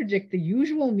contradict the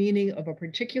usual meaning of a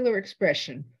particular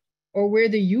expression, or where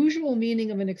the usual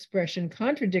meaning of an expression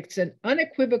contradicts an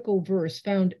unequivocal verse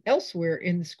found elsewhere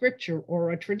in the scripture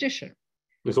or a tradition.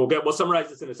 So we'll summarize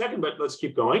this in a second, but let's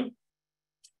keep going.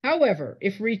 However,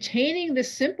 if retaining the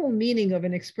simple meaning of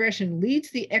an expression leads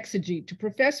the exegete to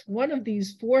profess one of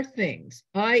these 4 things,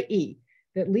 i.e.,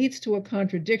 that leads to a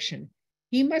contradiction,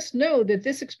 he must know that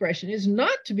this expression is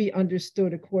not to be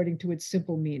understood according to its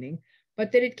simple meaning,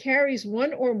 but that it carries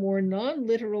one or more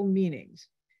non-literal meanings.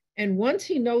 And once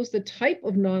he knows the type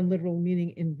of non-literal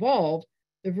meaning involved,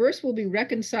 the verse will be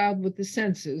reconciled with the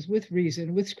senses, with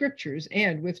reason, with scriptures,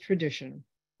 and with tradition.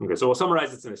 Okay, so we'll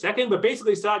summarize this in a second, but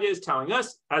basically Saadia is telling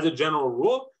us, as a general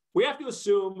rule, we have to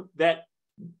assume that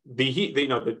the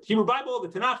Hebrew Bible, the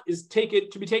Tanakh, is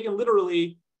to be taken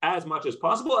literally as much as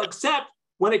possible, except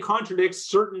when it contradicts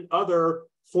certain other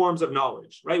forms of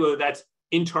knowledge, right? Whether that's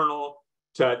internal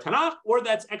to Tanakh or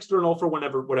that's external for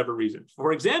whatever reason.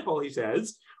 For example, he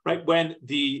says, right, when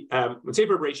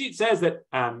Sefer Bereshit says that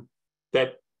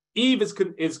that Eve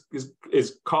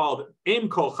is called Em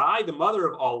Kol Chai, the mother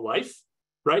of all life,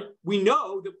 right? We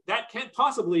know that can't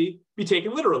possibly be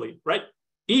taken literally, right?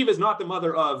 Eve is not the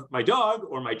mother of my dog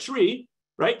or my tree,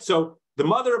 right? So the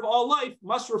mother of all life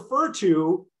must refer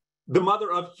to the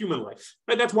mother of human life,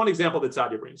 right? That's one example that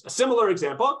Saadia brings. A similar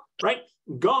example, right?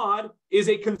 God is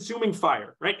a consuming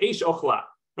fire, right? Eish Ochla,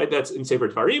 right? That's in Sefer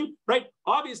Dvarim, right?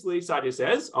 Obviously, Saadia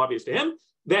says, obvious to him,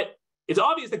 that it's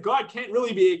obvious that God can't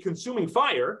really be a consuming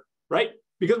fire, right?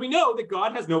 Because we know that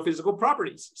God has no physical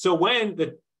properties. So when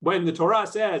the Torah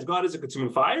says God is a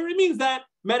consuming fire, it means that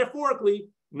metaphorically,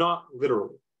 not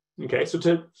literally. Okay, so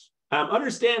to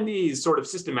understand these sort of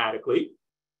systematically,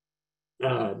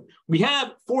 we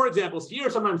have 4 examples here.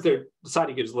 Sometimes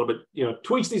Saadia gives a little bit,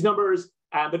 tweaks these numbers,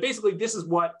 but basically this is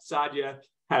what Saadia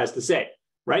has to say,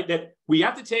 right? That we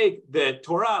have to take the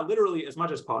Torah literally as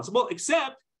much as possible,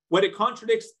 except when it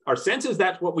contradicts our senses.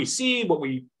 That's what we see, what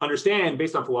we understand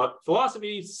based on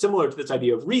philosophy, similar to this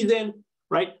idea of reason,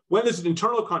 right? When there's an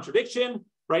internal contradiction,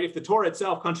 right? If the Torah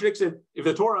itself contradicts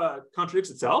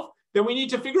itself, then we need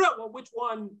to figure out, well, which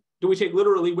one do we take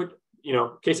literally, which,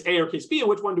 case A or case B, and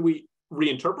which one do we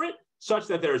reinterpret such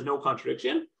that there is no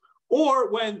contradiction? Or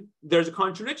when there's a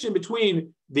contradiction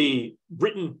between the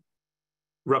written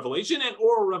revelation and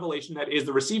oral revelation, that is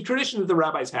the received tradition that the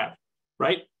rabbis have,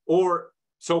 right? Or,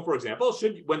 so for example,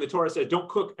 when the Torah says don't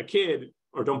cook a kid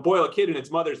or don't boil a kid in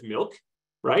its mother's milk,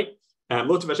 right?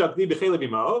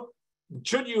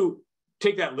 Should you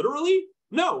take that literally?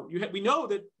 No, we know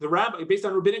that the rabbi, based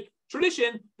on rabbinic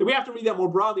tradition, that we have to read that more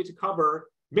broadly to cover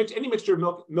any mixture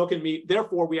of milk and meat.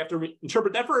 Therefore, we have to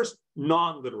interpret that verse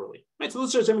non-literally. Right? So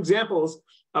those are some examples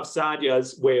of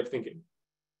Saadia's way of thinking.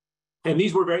 And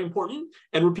these were very important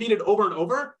and repeated over and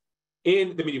over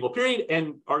in the medieval period,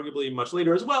 and arguably much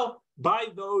later as well, by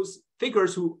those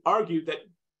thinkers who argued that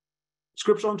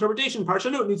scriptural interpretation,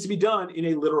 parshanut, needs to be done in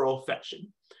a literal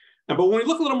fashion. But when we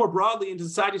look a little more broadly into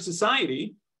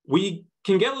society, we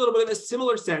can get a little bit of a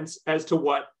similar sense as to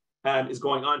what is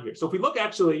going on here. So if we look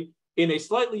actually in a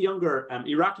slightly younger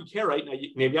Iraqi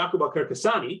Karaite named Yaqub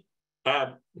al-Karkasani,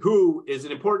 who is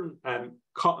an important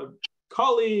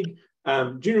colleague,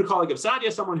 junior colleague of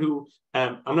Saadia, someone who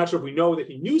I'm not sure if we know that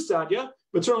he knew Saadia,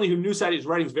 but certainly who knew Saadia's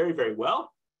writings very, very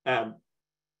well.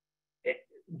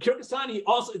 Karkasani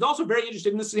is also very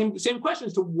interested in the same question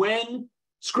as to when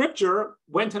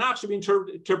Tanakh should be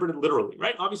interpreted literally,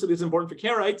 right? Obviously, this is important for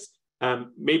Karaites,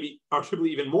 maybe arguably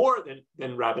even more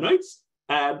than Rabbinites.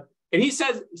 And he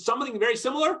says something very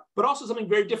similar, but also something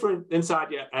very different than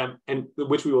Saadia, and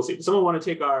which we will see. Someone want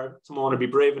to be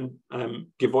brave and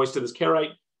give voice to this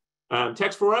Karaite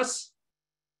text for us?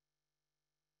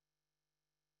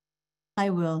 I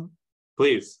will.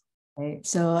 Please. Okay.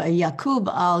 So Yaqub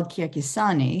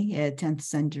al-Kirkisani, a 10th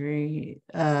century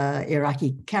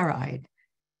Iraqi Karaite,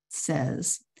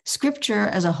 says, Scripture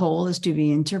as a whole is to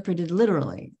be interpreted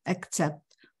literally, except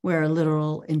where a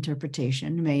literal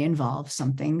interpretation may involve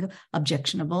something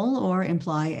objectionable or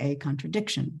imply a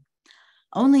contradiction.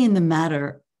 Only in the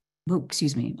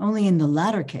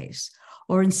latter case,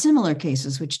 or in similar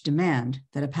cases which demand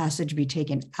that a passage be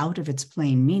taken out of its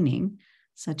plain meaning,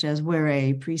 such as where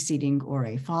a preceding or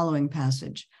a following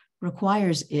passage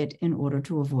requires it in order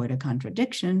to avoid a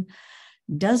contradiction,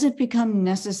 does it become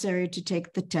necessary to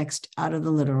take the text out of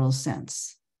the literal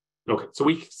sense? Okay, so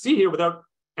we see here, without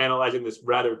analyzing this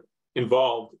rather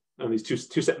involved, these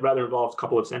two rather involved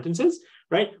couple of sentences,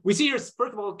 right? We see here,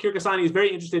 first of all, Kirkasani is very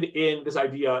interested in this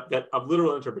idea of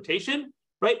literal interpretation,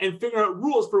 right? And figuring out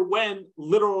rules for when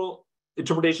literal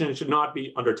interpretation should not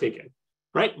be undertaken,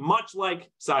 right? Much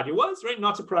like Saadia was, right?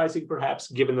 Not surprising,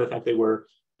 perhaps, given the fact they were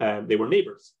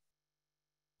neighbors,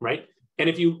 right? And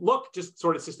if you look just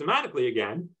sort of systematically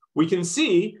again, we can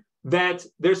see that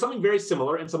there's something very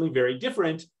similar and something very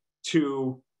different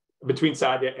between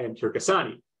Saadia and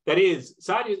Kirkasani. That is,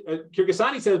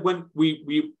 Kirkasani says when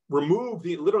we remove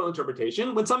the literal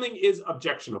interpretation, when something is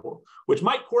objectionable, which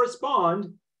might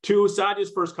correspond to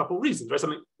Saadia's first couple reasons, right?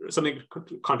 Something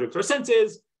contradicts our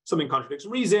senses, something contradicts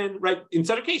reason, right? In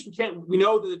such a case, we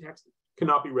know that the text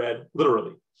cannot be read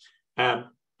literally. And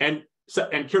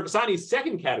Kirkasani's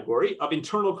second category of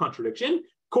internal contradiction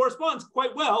corresponds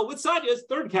quite well with Sadia's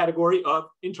third category of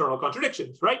internal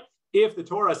contradictions, right? If the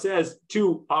Torah says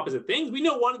two opposite things, we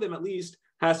know one of them at least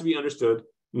has to be understood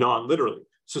non-literally.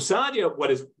 So Sadia,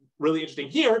 what is really interesting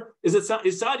here is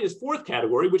Sadia's fourth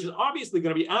category, which is obviously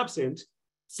going to be absent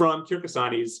from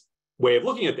Kirkasani's way of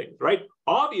looking at things, right?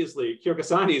 Obviously,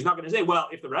 Kirkasani is not going to say, well,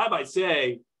 if the rabbis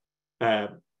say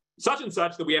such and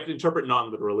such, that we have to interpret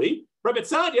non-literally, right? But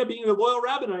Sadia, being a loyal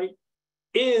rabbinite,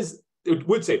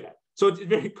 would say that. So it's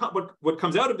very what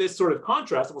comes out of this sort of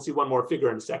contrast, and we'll see one more figure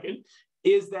in a second,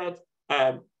 is that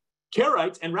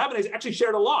Karaites and rabbinites actually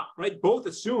shared a lot, right? Both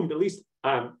assumed, at least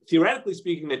theoretically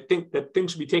speaking, that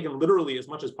things should be taken literally as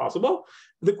much as possible.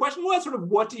 The question was sort of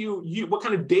what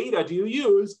kind of data do you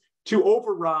use to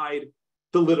override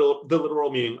the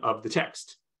literal meaning of the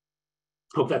text?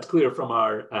 Hope that's clear from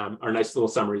our nice little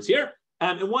summaries here.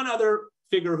 And one other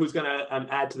figure who's going to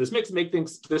add to this mix and make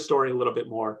this story a little bit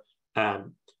more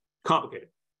complicated.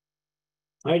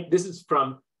 All right, this is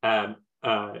from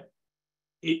Muhammad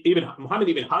ibn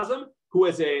Hazm, who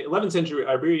was a 11th century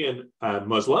Iberian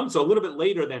Muslim, so a little bit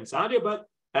later than Sadia, but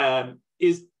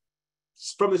is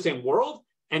from the same world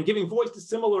and giving voice to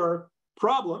similar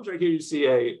problems. Right here you see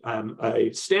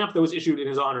a stamp that was issued in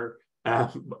his honor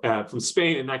from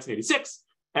Spain in 1986.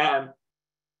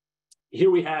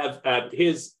 Here we have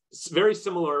his very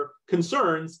similar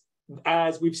concerns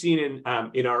as we've seen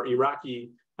in our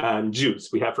Iraqi Jews.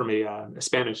 We have from a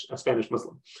Spanish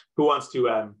Muslim who wants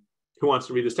to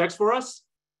read this text for us.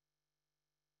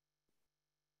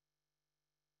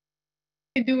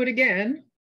 Do it again.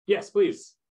 Yes,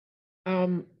 please.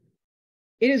 It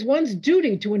is one's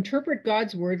duty to interpret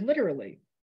God's word literally.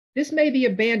 This may be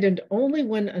abandoned only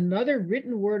when another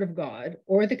written word of God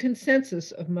or the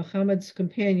consensus of Muhammad's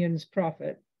companions,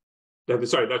 prophet.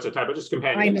 Sorry, that's a typo, just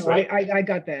companions. I know, right? I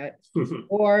got that.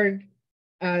 Or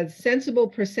sensible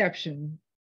perception,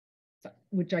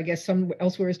 which I guess some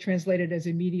elsewhere is translated as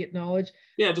immediate knowledge.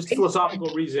 Yeah, just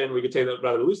philosophical reason. We could say that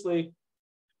rather loosely.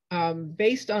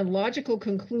 Based on logical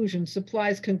conclusion,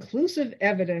 supplies conclusive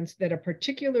evidence that a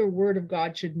particular word of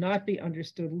God should not be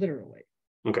understood literally.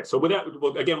 Okay, so with that,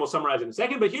 we'll summarize in a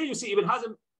second. But here you see Ibn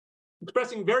Hazm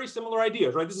expressing very similar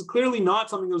ideas, right? This is clearly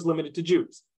not something that was limited to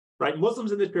Jews, right?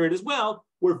 Muslims in this period as well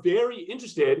were very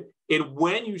interested in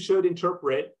when you should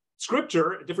interpret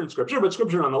scripture, a different scripture, but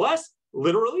scripture nonetheless,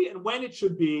 literally, and when it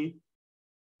should be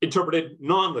interpreted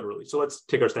non-literally. So let's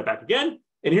take our step back again.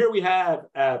 And here we have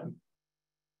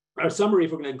our summary,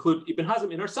 if we're going to include Ibn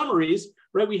Hazm in our summaries,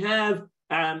 right? We have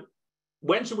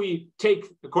when should we take,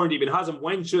 according to Ibn Hazm,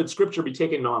 when should scripture be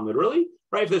taken non-literally,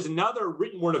 right? If there's another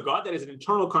written word of God that is an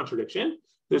internal contradiction,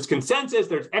 there's consensus,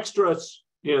 there's extra,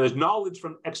 there's knowledge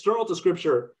from external to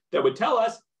scripture that would tell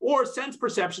us, or sense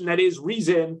perception that is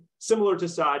reason, similar to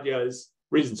Sadia's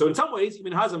reason. So in some ways,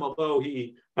 Ibn Hazm, although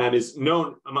he is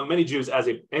known among many Jews as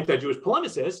an anti-Jewish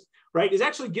polemicist, right, is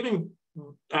actually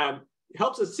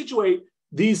helps us situate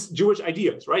these Jewish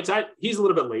ideas, right? So he's a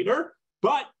little bit later,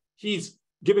 but he's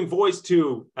giving voice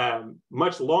to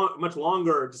much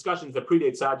longer discussions that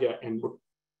predate Sadia and were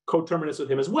coterminous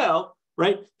with him as well,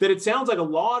 right? That it sounds like a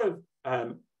lot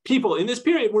of people in this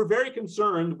period were very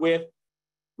concerned with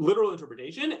literal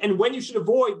interpretation and when you should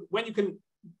avoid, when you can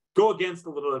go against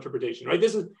the literal interpretation, right?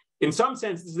 This is, in some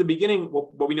sense, this is the beginning,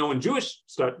 what we know in Jewish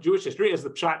history as the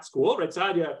Pshat school, right?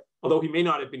 Sadia, although he may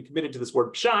not have been committed to this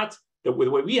word Pshat, the way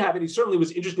we have it, he certainly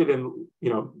was interested in,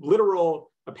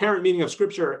 literal apparent meaning of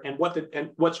scripture and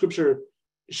what scripture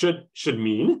should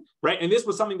mean, right? And this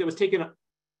was something that was taken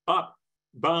up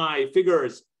by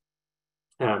figures,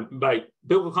 by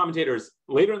biblical commentators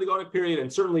later in the Gaonic period,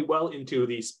 and certainly well into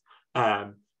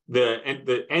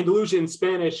the Andalusian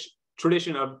Spanish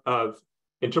tradition of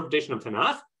interpretation of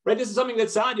Tanakh, right? This is something that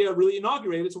Sadia really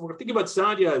inaugurated. So when we're thinking about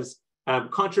Sadia's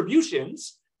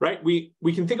contributions, right? We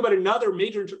can think about another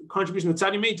major contribution that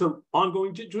Sadia made to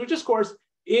ongoing Jewish discourse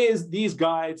is these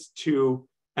guides to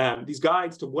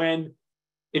when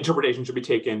interpretation should be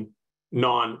taken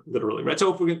non-literally, right? So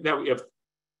we have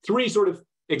three sort of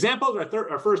examples.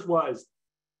 Our first was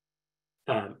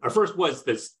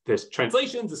this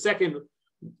translations. The second,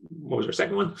 what was our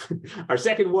second one? Our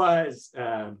second was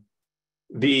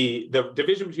the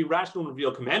division between rational and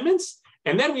revealed commandments.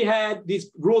 And then we had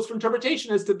these rules for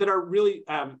interpretation that are really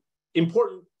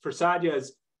important for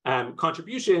Sadia's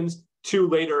contributions to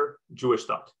later Jewish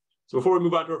thought. So before we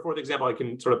move on to our fourth example, I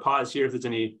can sort of pause here if there's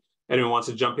anyone wants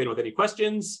to jump in with any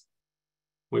questions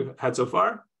we've had so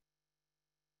far.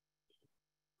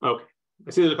 Okay, I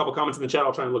see there's a couple comments in the chat.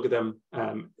 I'll try and look at them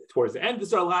towards the end. This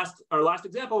is our last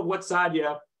example of what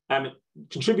Sadia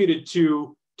contributed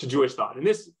to Jewish thought. And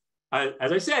this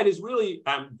as I said, is really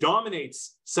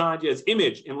dominates Saadia's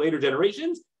image in later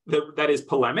generations. That is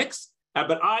polemics.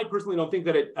 But I personally don't think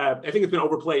that I think it's been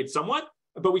overplayed somewhat.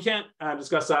 But we can't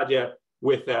discuss Saadia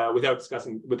without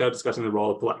discussing the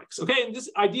role of polemics. Okay, and this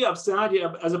idea of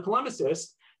Saadia as a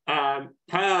polemicist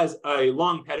has a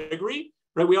long pedigree.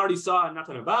 Right, we already saw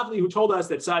Natan Bavli, who told us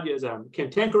that Saadia's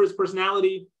cantankerous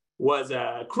personality was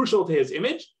crucial to his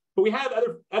image. But we have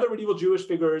other medieval Jewish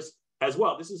figures as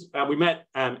well. This is we met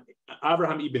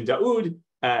Avraham ibn Daud,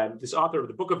 this author of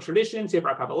the Book of Tradition,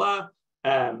 Sefer Kabbalah,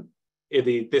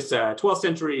 this 12th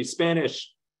century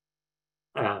Spanish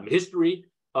history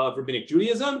of rabbinic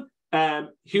Judaism,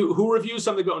 who reviews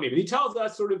some of the Geonim. And he tells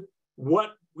us sort of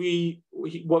what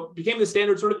became the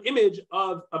standard sort of image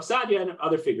of Saadia and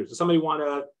other figures. Does somebody want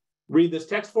to read this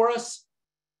text for us?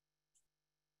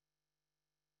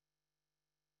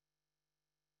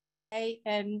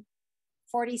 In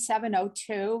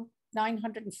 4702,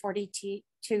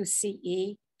 942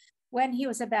 CE, when he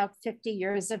was about 50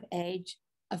 years of age,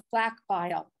 of black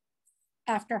bile,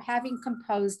 after having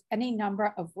composed any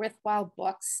number of worthwhile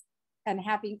books and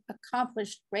having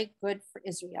accomplished great good for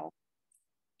Israel.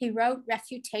 He wrote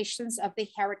refutations of the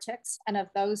heretics and of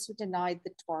those who denied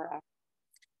the Torah.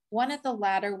 One of the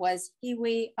latter was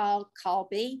Hiwi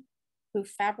al-Kalbi, who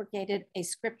fabricated a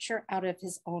scripture out of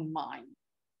his own mind.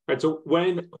 Right, so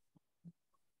when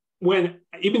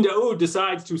Ibn Daud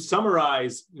decides to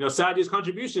summarize, Saadia's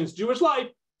contributions to Jewish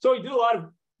life, so he did a lot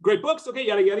of great books, okay,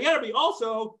 yada, yada, yada, but he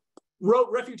also wrote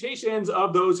refutations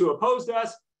of those who opposed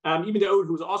us. Ibn Daud,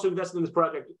 who was also invested in this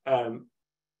project, called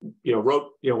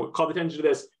attention to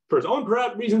this for his own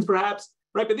reasons, perhaps,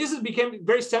 right? But this became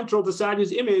very central to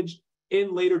Saadia's image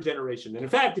in later generations. And in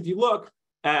fact, if you look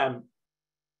in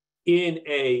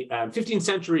a 15th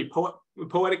century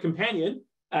poetic companion,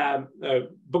 a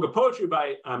book of poetry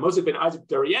by Moshe ben Isaac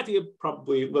Dariyati,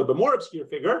 probably a little bit more obscure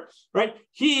figure, right?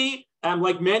 He,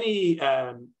 like many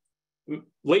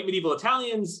late medieval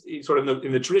Italians, sort of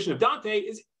in the tradition of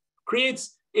Dante,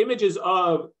 creates images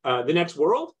of the next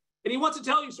world. And he wants to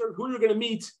tell you sort of who you're going to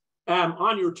meet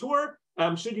on your tour,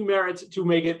 should you merit to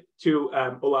make it to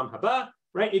Olam Haba,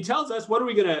 right? He tells us who are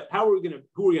we going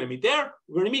to meet there?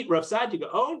 We're going to meet Rav Saadia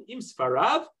Gaon, Im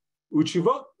Sfarav,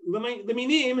 Uchivot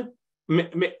Leminim,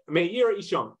 Meir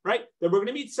Ishon, right? That we're going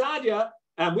to meet Saadia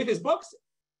with his books,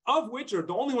 of which are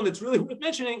the only one that's really worth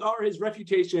mentioning are his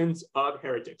refutations of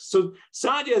heretics. So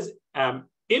Saadia's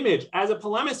image as a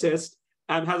polemicist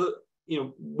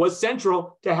was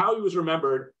central to how he was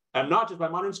remembered, not just by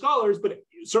modern scholars, but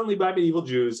certainly by medieval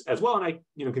Jews as well. And I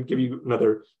can give you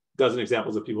another dozen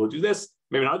examples of people who do this,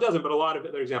 maybe not a dozen, but a lot of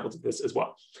other examples of this as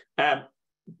well. Okay,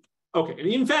 and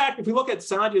in fact, if we look at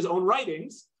Saadia's own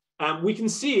writings, we can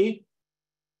see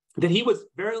that he was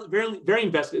very, very, very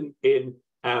invested in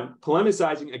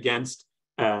polemicizing against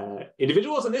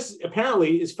individuals. And this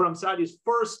apparently is from Saadia's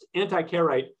first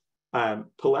anti-Karaite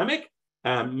polemic,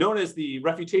 known as the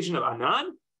Refutation of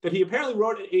Anan, that he apparently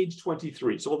wrote at age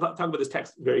 23. So we'll talk about this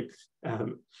text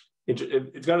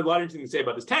it's got a lot of interesting to say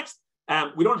about this text.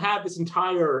 We don't have this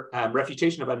entire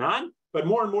refutation of Anan, but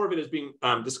more and more of it is being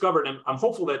discovered. And I'm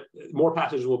hopeful that more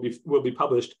passages will be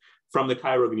published from the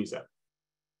Cairo Geniza.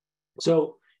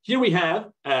 So here we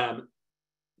have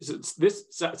this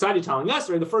Saadia telling us,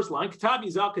 right, the first line, Kitabi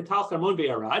Zal Katal Herman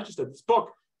Ve'arad, just this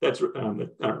book that's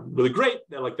really great,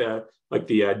 like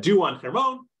the dew on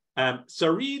Herman,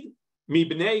 Sarid Mi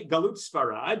B'nei Galut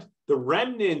Sfarad, the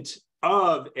remnant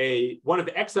of one of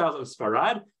the exiles of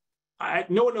Sfarad.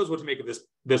 No one knows what to make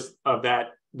of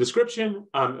that description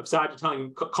of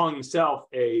Saadia calling himself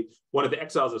one of the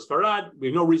exiles of Sfarad. We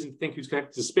have no reason to think he's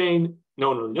connected to Spain. No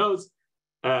one really knows.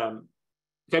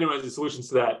 If anyone has any solutions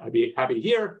to that, I'd be happy to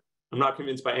hear. I'm not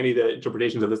convinced by any of the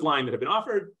interpretations of this line that have been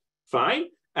offered. Fine.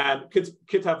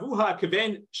 Kitavuha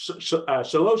Kaven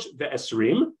Shalosh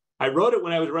Ve'esrim. I wrote it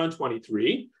when I was around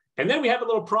 23. And then we have a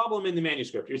little problem in the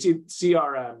manuscript. You see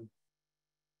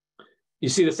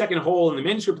the second hole in the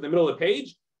manuscript in the middle of the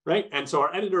page, right? And so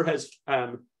our editor has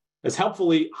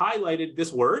helpfully highlighted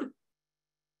this word,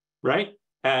 right?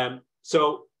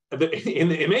 So in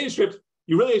the manuscript,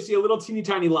 you really see a little teeny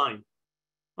tiny line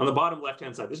on the bottom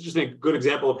left-hand side. This is just a good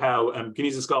example of how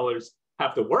Geniza scholars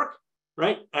have to work,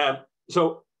 right?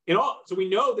 So we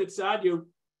know that Saadia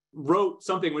wrote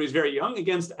something when he was very young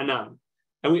against Anan.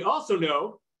 And we also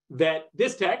know that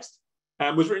this text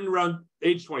was written around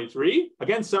age 23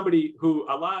 against somebody who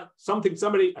Asher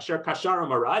Kashara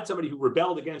Marad, somebody who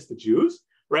rebelled against the Jews,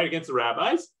 right, against the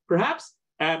rabbis, perhaps.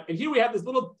 And here we have this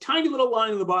tiny little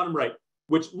line on the bottom right,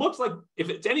 which looks like if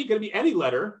it's going to be any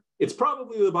letter, it's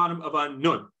probably the bottom of a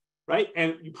nun, right?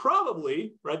 And you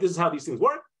probably, right, this is how these things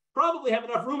work. probably have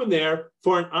enough room in there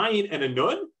for an ayin and a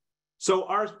nun. So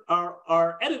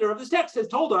our editor of this text has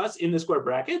told us in the square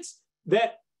brackets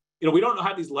that we don't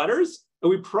have these letters, and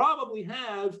we probably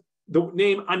have the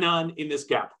name Anan in this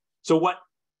gap. So I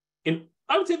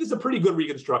would say this is a pretty good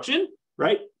reconstruction,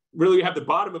 right? Really, we have the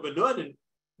bottom of a nun and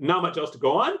not much else to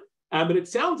go on. But it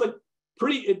sounds like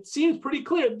it seems pretty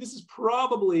clear this is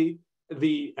probably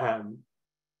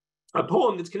a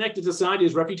poem that's connected to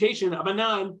Saadia's reputation of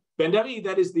Anan ben David,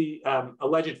 that is the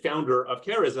alleged founder of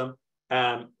Kharism,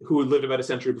 who lived about a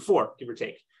century before, give or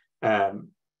take.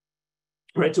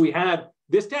 Right, so we have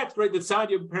this text, right, that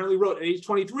Saadia apparently wrote at age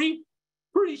 23.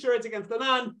 Pretty sure it's against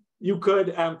Anan. You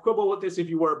could quibble with this if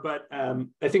you were, but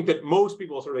I think that most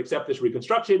people sort of accept this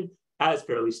reconstruction as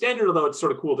fairly standard, although it's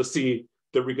sort of cool to see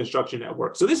the reconstruction at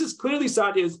work. So this is clearly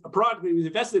Saadia's a project that he was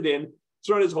invested in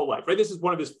throughout his whole life, right? This is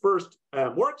one of his first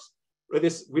works. Right?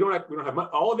 We don't have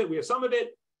all of it. We have some of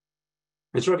it.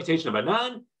 His reputation of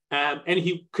Anan, and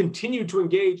he continued to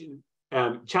engage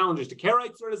in challenges to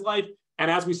Karaites throughout his life.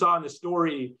 And as we saw in the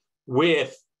story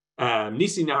with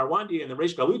Nisi Naharwandi and the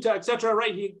Reish Galuta, etc.,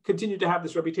 right? He continued to have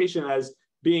this reputation as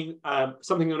being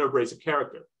something of an abrasive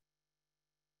character.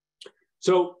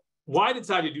 So why did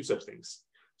Saadia do such things?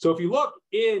 So if you look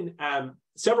in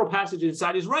several passages in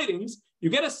Saadia's writings, you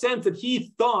get a sense that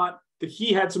he thought that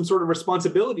he had some sort of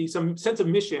responsibility, some sense of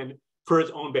mission for his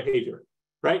own behavior,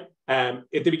 right? At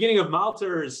the beginning of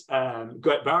Malter's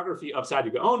biography of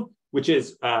Saadia Gaon, which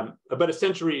is about a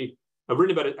century,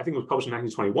 written about it, I think it was published in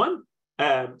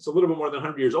 1921, so a little bit more than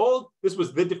 100 years old. This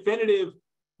was the definitive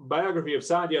biography of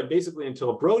Saadia, basically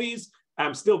until Brody's.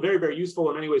 Still very, very useful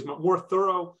in many ways, more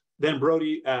thorough than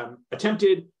Brody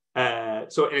attempted. And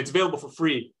it's available for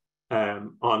free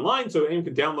online, so anyone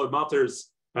can download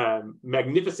Malter's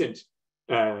magnificent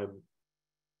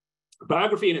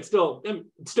biography, and it's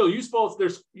still useful.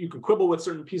 You can quibble with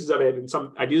certain pieces of it, and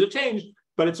some ideas have changed,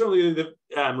 but it certainly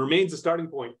remains a starting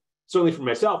point. Certainly for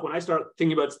myself, when I start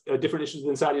thinking about different issues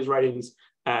in Saadia's writings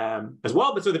as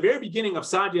well. But so the very beginning of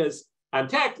Saadia's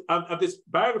text of this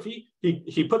biography,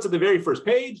 he puts at the very first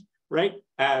page, right?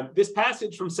 This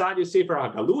passage from Saadia's Sefer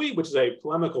HaGalui, which is a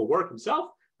polemical work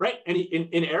himself, right? And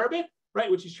in Arabic,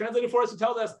 right, which he's translated for us, he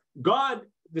tells us, God,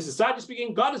 this is Saadia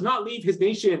speaking, God does not leave his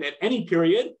nation at any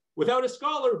period without a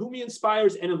scholar whom he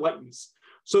inspires and enlightens,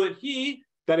 so that he,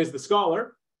 that is the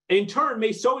scholar, in turn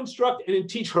may so instruct and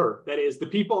teach her, that is the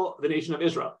people, the nation of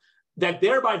Israel, that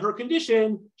thereby her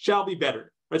condition shall be bettered.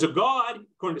 Right? So God,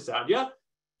 according to Saadia,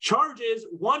 charges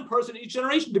one person in each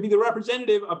generation to be the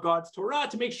representative of God's Torah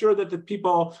to make sure that the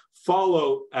people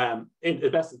follow as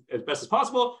best as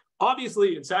possible.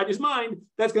 Obviously, in Saadia's mind,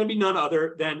 that's going to be none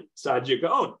other than Saadia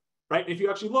Gaon, right? And if you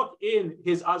actually look in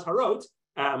his Azharot,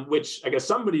 which I guess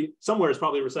somebody somewhere is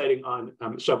probably reciting on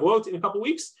Shavuot in a couple of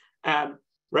weeks,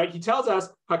 right? He tells us,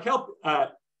 Hakel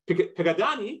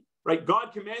Pegadani, right?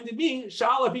 God commanded me,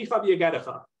 Sha'alavi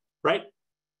Fabiagadecha, right?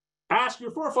 Ask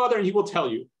your forefather and he will tell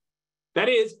you. That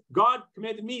is, God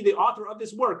commanded me, the author of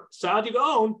this work, Saadia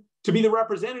Gaon, to be the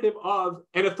representative of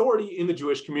an authority in the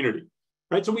Jewish community,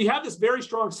 right? So we have this very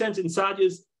strong sense in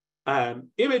Saadia's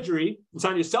imagery, in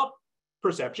Saadia's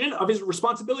self-perception of his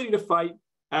responsibility to fight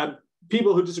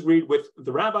people who disagreed with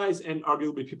the rabbis and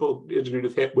arguably people who disagreed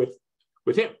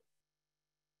with him.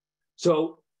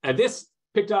 So this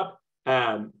picked up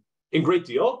in great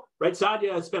deal, right?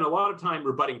 Saadia spent a lot of time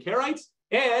rebutting Karaites,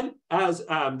 and as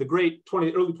the great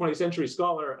early 20th century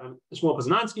scholar, Shmuel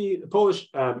Poznański, a Polish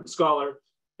scholar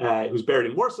who's buried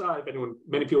in Warsaw,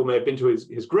 many people may have been to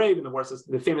his grave in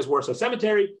the famous Warsaw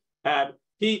Cemetery.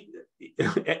 He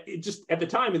just at the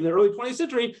time in the early 20th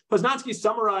century, Poznański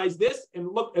summarized this and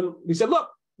he said, look,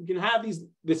 you can have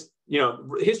this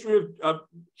history of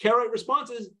Karaite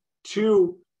responses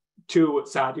to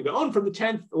Saadia Gaon from the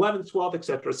 10th, 11th, 12th,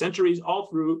 etc. centuries, all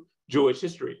through Jewish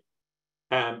history.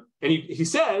 And he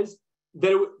says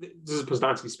that, this is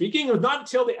Poznański speaking, it was not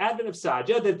until the advent of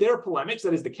Saadia that their polemics,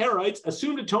 that is the Karaites,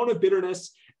 assumed a tone of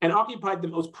bitterness and occupied the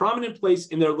most prominent place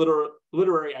in their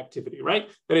literary activity, right?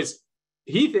 That is,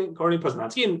 he thinks, according to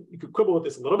Poznański, and you could quibble with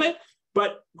this a little bit,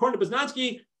 but according to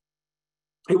Poznański,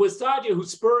 it was Saadia who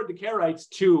spurred the Karaites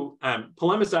to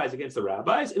polemicize against the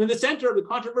rabbis, and in the center of the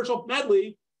controversial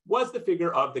medley was the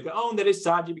figure of the Gaon. That is,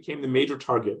 Saadia became the major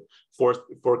target for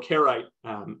Karaite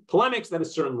polemics. That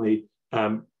is certainly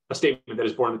a statement that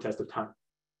is borne the test of time.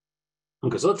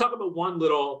 Okay, so let's talk about one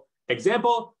little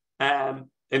example, and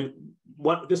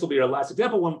this will be our last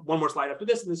example. One more slide after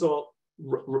this, and this will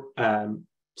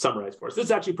summarize for us. This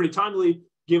is actually pretty timely,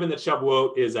 given that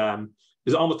Shavuot is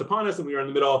almost upon us, and we are in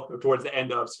the middle, towards the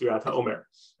end of Sfirat HaOmer.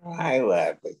 I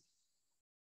love it.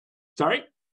 Sorry?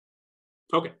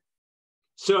 Okay.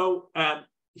 So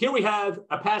here we have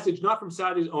a passage not from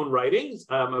Sadia's own writings.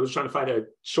 I was trying to find a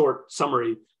short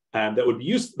summary that would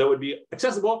be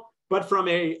accessible, but from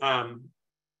a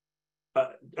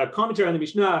commentary on the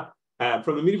Mishnah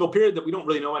from the medieval period that we don't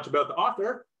really know much about the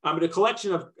author, but a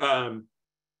collection of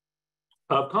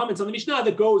comments on the Mishnah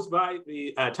that goes by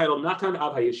the title Natan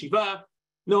Av HaYeshiva.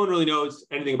 No one really knows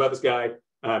anything about this guy,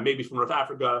 maybe from North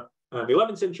Africa, the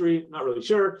 11th century, not really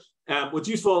sure. What's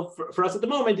useful for us at the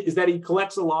moment is that he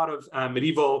collects a lot of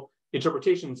medieval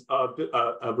interpretations of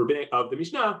the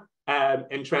Mishnah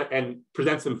and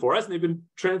presents them for us. And they've been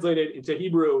translated into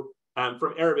Hebrew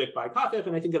from Arabic by Kafif,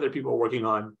 and I think other people are working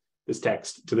on this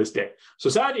text to this day. So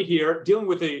Saadia here, dealing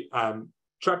with the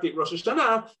tractate Rosh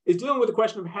Hashanah, is dealing with the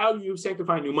question of how you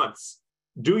sanctify new months.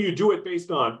 Do you do it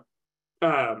based on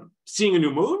seeing a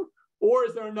new moon, or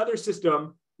is there another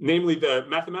system, namely the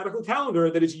mathematical calendar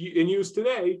that is in use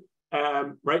today,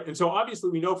 right? And so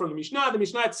obviously we know from the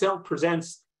Mishnah itself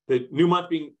presents the new month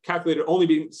being calculated only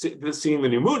being seeing the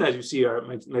new moon, as you see a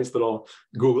nice little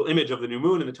Google image of the new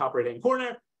moon in the top right-hand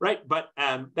corner, right? But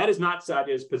that is not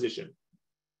Saadia's position.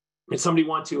 If somebody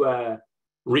want to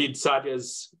read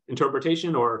Saadia's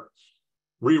interpretation or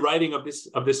rewriting of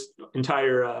this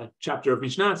entire chapter of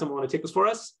Mishnah, someone want to take this for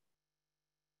us?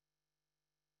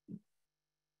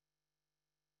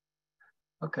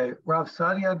 Okay, Rav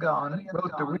Saadia Gaon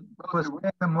wrote the reason for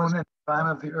seeing the moon in the time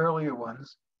of the earlier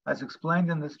ones, as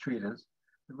explained in this treatise.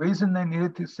 The reason they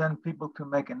needed to send people to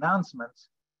make announcements,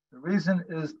 the reason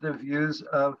is the views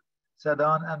of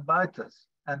Sadon and Baitas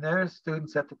and their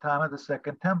students at the time of the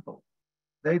Second Temple.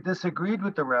 They disagreed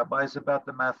with the rabbis about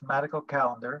the mathematical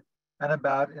calendar and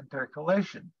about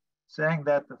intercalation, saying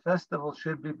that the festival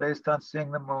should be based on seeing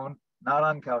the moon, not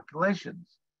on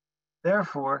calculations.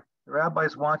 Therefore, the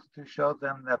rabbis wanted to show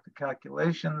them that the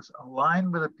calculations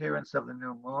aligned with the appearance of the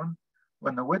new moon.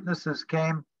 When the witnesses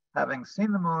came, having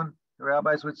seen the moon, the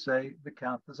rabbis would say the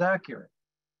count is accurate.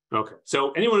 Okay,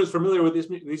 so anyone who's familiar with these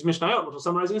Mishnayot, which we'll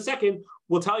summarize in a second,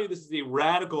 will tell you this is a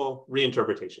radical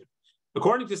reinterpretation.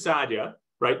 According to Saadia,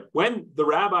 right, when the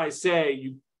rabbis say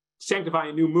you sanctify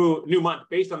a new month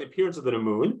based on the appearance of the new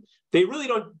moon, they really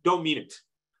don't mean it.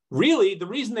 Really, the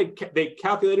reason they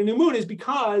calculate a new moon is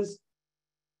because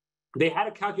they had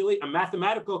to calculate a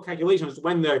mathematical calculation as to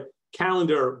when the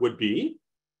calendar would be.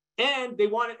 And they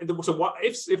wanted, so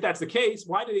if that's the case,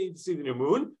 why did they need to see the new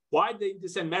moon? Why did they need to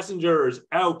send messengers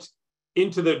out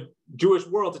into the Jewish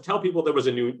world to tell people there was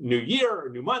a new year or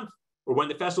new month or when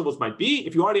the festivals might be?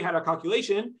 If you already had a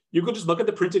calculation, you could just look at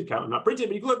the printed calendar, not printed,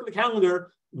 but you could look at the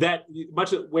calendar that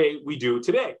much of the way we do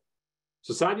today.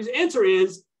 So Saadia's answer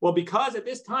is, well, because at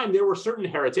this time there were certain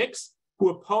heretics who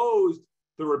opposed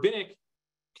the rabbinic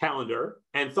calendar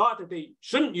and thought that they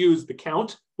shouldn't use the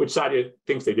count, which Saadia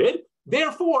thinks they did.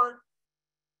 Therefore,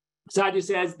 Saadia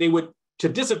says they would, to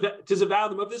disavow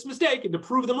them of this mistake and to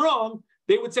prove them wrong,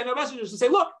 they would send out messengers to say,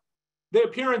 look,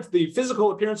 the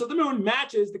physical appearance of the moon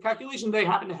matches the calculation they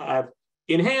happen to have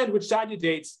in hand, which Saadia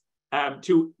dates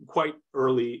to quite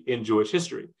early in Jewish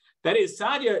history. That is,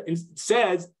 Saadia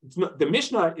says the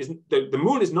Mishnah is the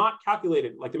moon is not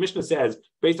calculated like the Mishnah says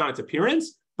based on its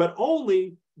appearance, but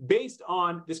only based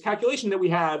on this calculation that we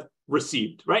have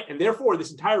received, right? And therefore,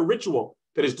 this entire ritual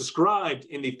that is described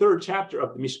in the third chapter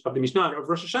of the Mishnah of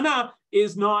Rosh Hashanah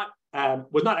was not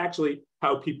actually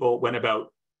how people went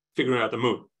about figuring out the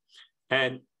moon.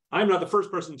 And I'm not the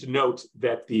first person to note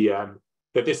that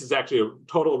that this is actually a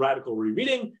total radical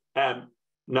rereading.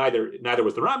 Neither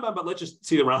was the Rambam, but let's just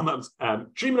see the Rambam's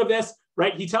treatment of this.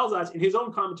 Right, he tells us in his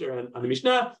own commentary on the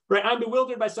Mishnah, right, I'm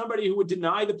bewildered by somebody who would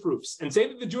deny the proofs and say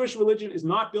that the Jewish religion is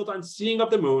not built on seeing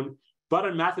of the moon, but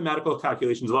on mathematical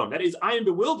calculations alone. That is, I am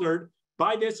bewildered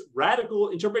by this radical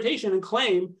interpretation and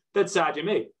claim that Saadia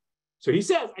made. So he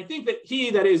says, I think that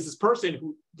this person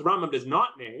who the Rambam does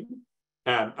not name,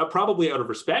 probably out of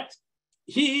respect,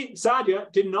 Saadia,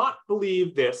 did not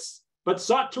believe this, but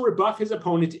sought to rebuff his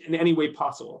opponent in any way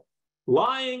possible,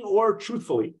 lying or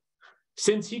truthfully,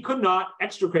 since he could not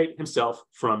extricate himself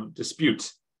from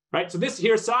dispute, right? So this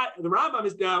here, the Rambam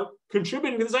is now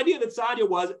contributing to this idea that Saadia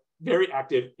was very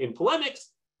active in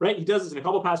polemics, right? He does this in a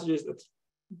couple of passages, that's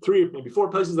 3 or maybe 4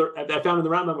 places that I found in the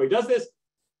Rambam where he does this,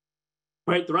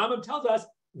 right? The Rambam tells us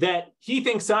that he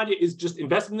thinks Saadia is just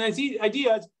invested in these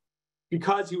ideas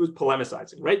because he was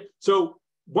polemicizing, right? So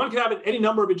one could have any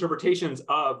number of interpretations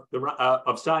of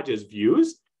Saadia's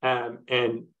views, and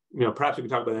perhaps we can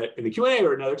talk about that in the Q&A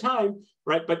or another time,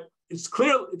 right? But it's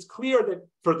clear that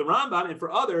for the Rambam and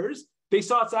for others, they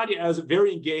saw Saadia as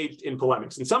very engaged in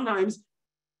polemics. And sometimes,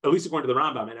 at least according to the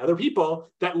Rambam and other people,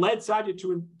 that led Saadia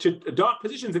to adopt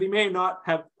positions that he may not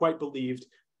have quite believed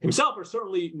himself are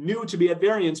certainly new to be at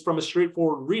variance from a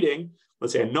straightforward reading,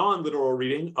 let's say a non-literal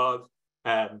reading of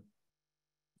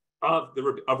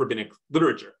rabbinic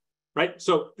literature, right?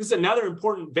 So this is another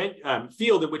important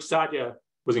field in which Saadia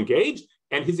was engaged,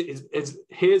 and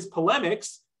his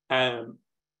polemics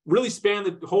really span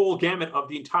the whole gamut of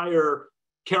the entire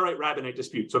Karaite Rabbinite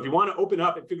dispute. So if you want to open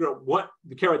up and figure out what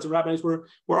the Karaites and Rabbinites were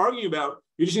arguing about,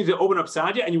 you just need to open up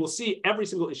Saadia, and you will see every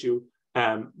single issue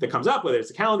that comes up, whether it's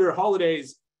the calendar,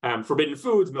 holidays, forbidden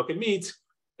foods, milk and meat,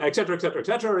 et cetera, et cetera, et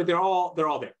cetera. Right? They're all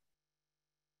there.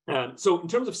 So in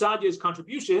terms of Saadia's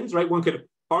contributions, right, one could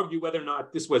argue whether or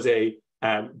not this was a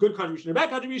good contribution or bad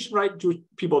contribution, right? Jewish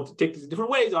people take this in different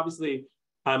ways. Obviously,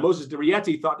 Moses de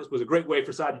Rieti thought this was a great way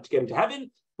for Saadia to get into heaven,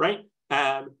 right?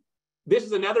 This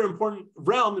is another important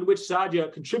realm in which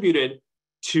Saadia contributed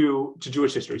to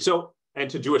Jewish history, and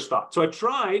to Jewish thought. So I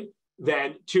tried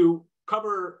then to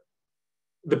cover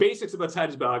the basics about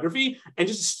Saadia's biography and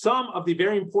just some of the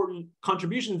very important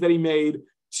contributions that he made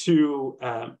to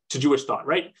Jewish thought,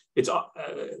 right? It's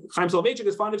Chaim Soloveitchik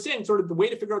is fond of saying sort of the way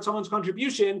to figure out someone's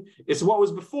contribution is what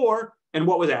was before and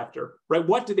what was after, right?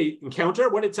 What did they encounter?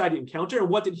 What did Saadia encounter? And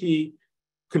what did he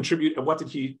contribute? And what did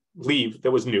he leave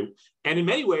that was new? And in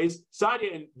many ways,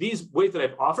 Saadia, in these ways that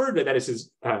I've offered, that is his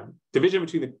division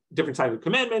between the different sides of the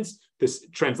commandments, this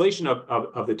translation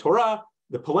of the Torah,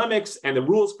 the polemics, and the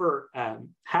rules for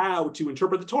how to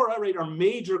interpret the Torah, right, are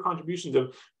major contributions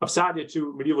of Saadia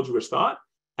to medieval Jewish thought.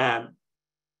 And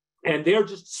they're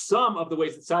just some of the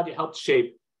ways that Saadia helped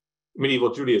shape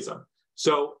medieval Judaism.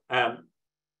 So I'm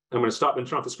going to stop and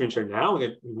turn off the screen share now. I'm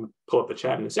going to pull up the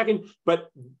chat in a second.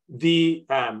 But those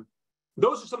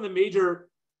are some of the major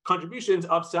contributions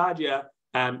of Saadia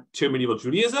to medieval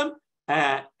Judaism.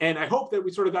 And I hope that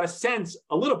we sort of got a sense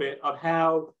a little bit of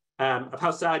how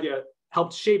Saadia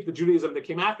helped shape the Judaism that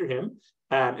came after him,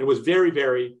 and was very,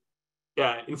 very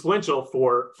influential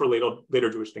for later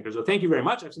Jewish thinkers. So thank you very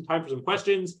much. I have some time for some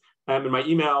questions, and my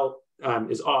email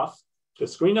is off the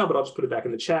screen now, but I'll just put it back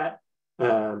in the chat.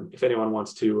 If anyone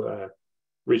wants to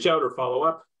reach out or follow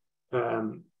up,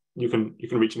 you can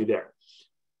reach me there.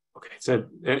 Okay, so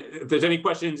if there's any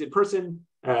questions in person.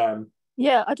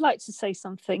 Yeah, I'd like to say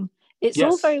something. It's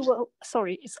yes. all very well.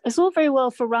 Sorry, it's all very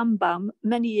well for Rambam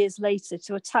many years later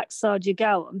to attack Saadia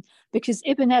Gaon, because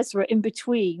Ibn Ezra in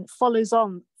between follows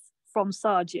on from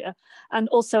Saadia, and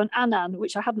also an Anan,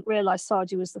 which I hadn't realised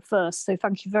Saadia was the first. So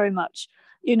thank you very much.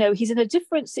 You know, he's in a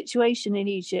different situation in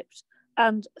Egypt,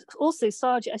 and also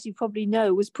Saadia, as you probably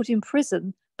know, was put in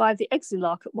prison by the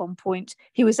exilarch at one point.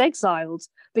 He was exiled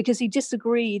because he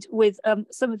disagreed with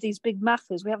some of these big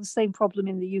matters. We have the same problem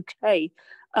in the UK,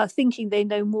 thinking they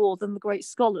know more than the great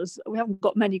scholars. We haven't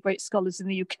got many great scholars in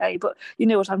the UK, but you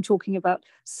know what I'm talking about.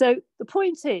 So the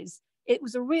point is, it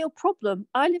was a real problem.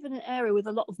 I live in an area with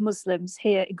a lot of Muslims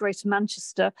here in Greater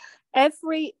Manchester.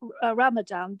 Every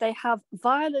Ramadan, they have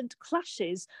violent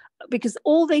clashes because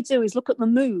all they do is look at the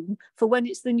moon for when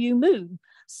it's the new moon.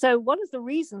 So one of the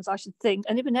reasons, I should think,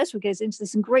 and Ibn Ezra goes into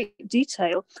this in great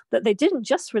detail, that they didn't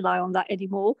just rely on that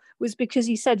anymore, was because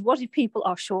he said, what if people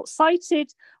are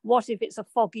short-sighted? What if it's a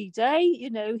foggy day? You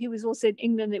know, he was also in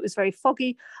England, it was very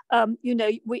foggy. You know,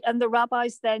 and the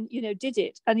rabbis then, you know, did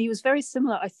it. And he was very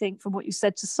similar, I think, from what you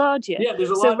said to Saadia. Yeah,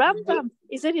 there's a so lot. Rambam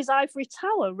is in his ivory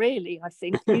tower, really, I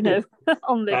think, you know,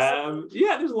 on this.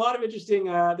 Yeah, there's a lot of interesting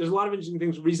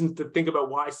things, reasons to think about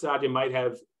why Saadia might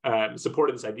have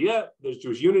supported this idea. There's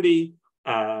Jewish unity.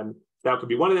 That could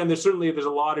be one of them. There's a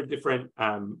lot of different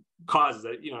causes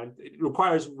that, you know, it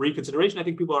requires reconsideration. I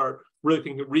think people are really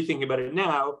rethinking about it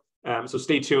now. So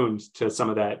stay tuned to some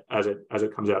of that as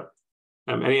it comes out.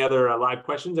 Any other live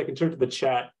questions? I can turn to the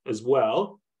chat as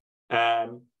well.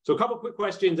 So a couple quick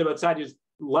questions about Saadia's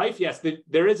life. Yes,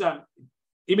 there is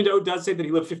even though it does say that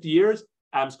he lived 50 years,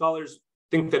 scholars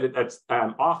think that that's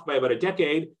off by about a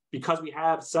decade, because we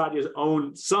have Saadia's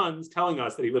own sons telling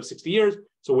us that he lived 60 years.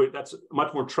 So that's a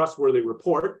much more trustworthy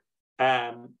report.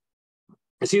 I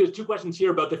see there's two questions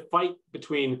here about the fight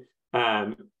between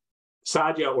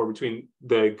Saadia, or between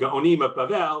the Geonim of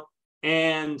Bavel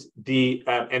and the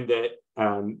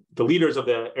leaders of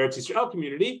the Eretz Israel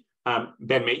community,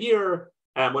 Ben Meir,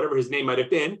 whatever his name might have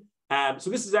been. So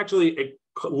this is actually a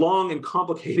long and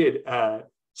complicated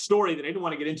story that I didn't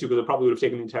want to get into because it probably would have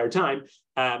taken the entire time.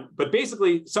 But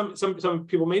basically, some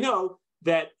people may know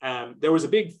that there was a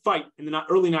big fight in the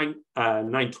early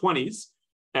 920s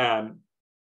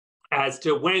as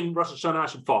to when Rosh Hashanah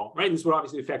should fall, right? And this would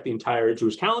obviously affect the entire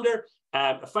Jewish calendar.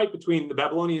 A fight between the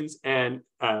Babylonians and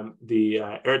the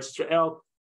Eretz Israel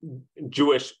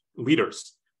Jewish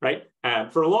leaders, right?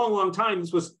 For a long, long time,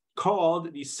 this was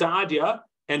called the Saadia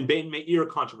and Ben Meir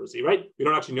controversy, right? We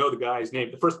don't actually know the guy's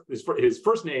name, his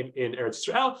first name in Eretz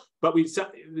Israel, but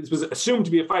this was assumed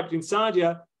to be a fight between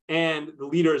Saadia and the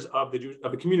leaders of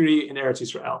the community in Eretz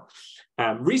Israel.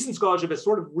 Recent scholarship has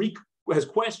sort of has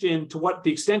questioned to what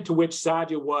the extent to which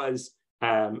Saadia was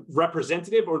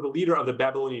representative or the leader of the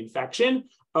Babylonian faction,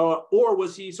 or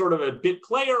was he sort of a bit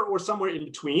player or somewhere in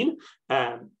between?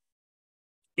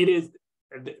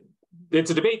 It's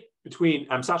a debate between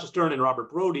Sasha Stern and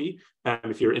Robert Brody,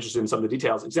 if you're interested in some of the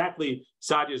details, exactly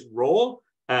Saadia's role.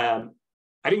 I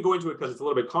didn't go into it because it's a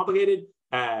little bit complicated.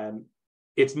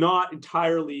 It's not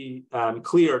entirely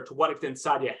clear to what extent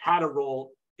Saadia had a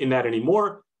role in that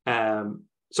anymore.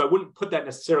 So I wouldn't put that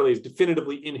necessarily as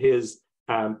definitively in his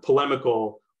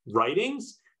polemical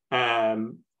writings,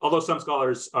 although some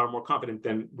scholars are more confident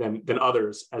than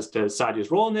others as to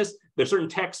Saadia's role in this. There's certain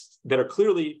texts that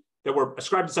were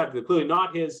ascribed to Saadia that are clearly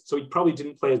not his, so he probably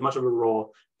didn't play as much of a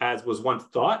role as was once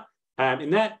thought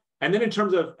in that. And then in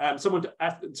terms of someone to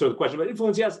ask the question about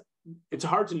influence, yes, it's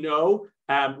hard to know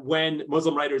when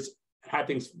Muslim writers had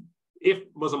things, if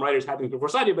Muslim writers had things before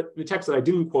Saadia, but the text that I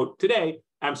didn't quote today,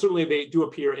 certainly they do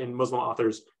appear in Muslim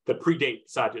authors that predate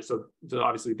Saadia. So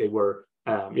obviously they were,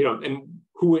 and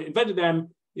who invented them,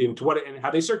 into what and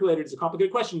how they circulated is a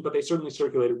complicated question, but they certainly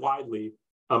circulated widely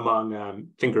among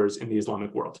thinkers in the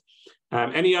Islamic world.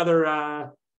 Any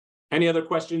other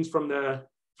questions from the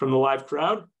live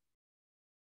crowd?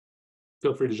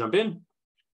 Feel free to jump in.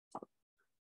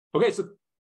 Okay, so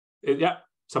yeah,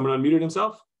 someone unmuted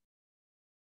himself.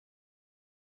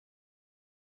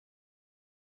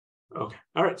 Okay,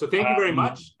 all right, so thank you very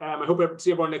much. I hope to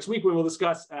see everyone next week when we'll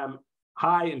discuss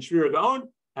Hai and Shvira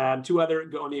Gaon, two other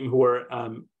Geonim who are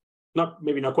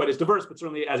maybe not quite as diverse, but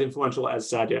certainly as influential as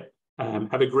Saadia.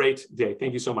 Have a great day.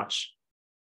 Thank you so much.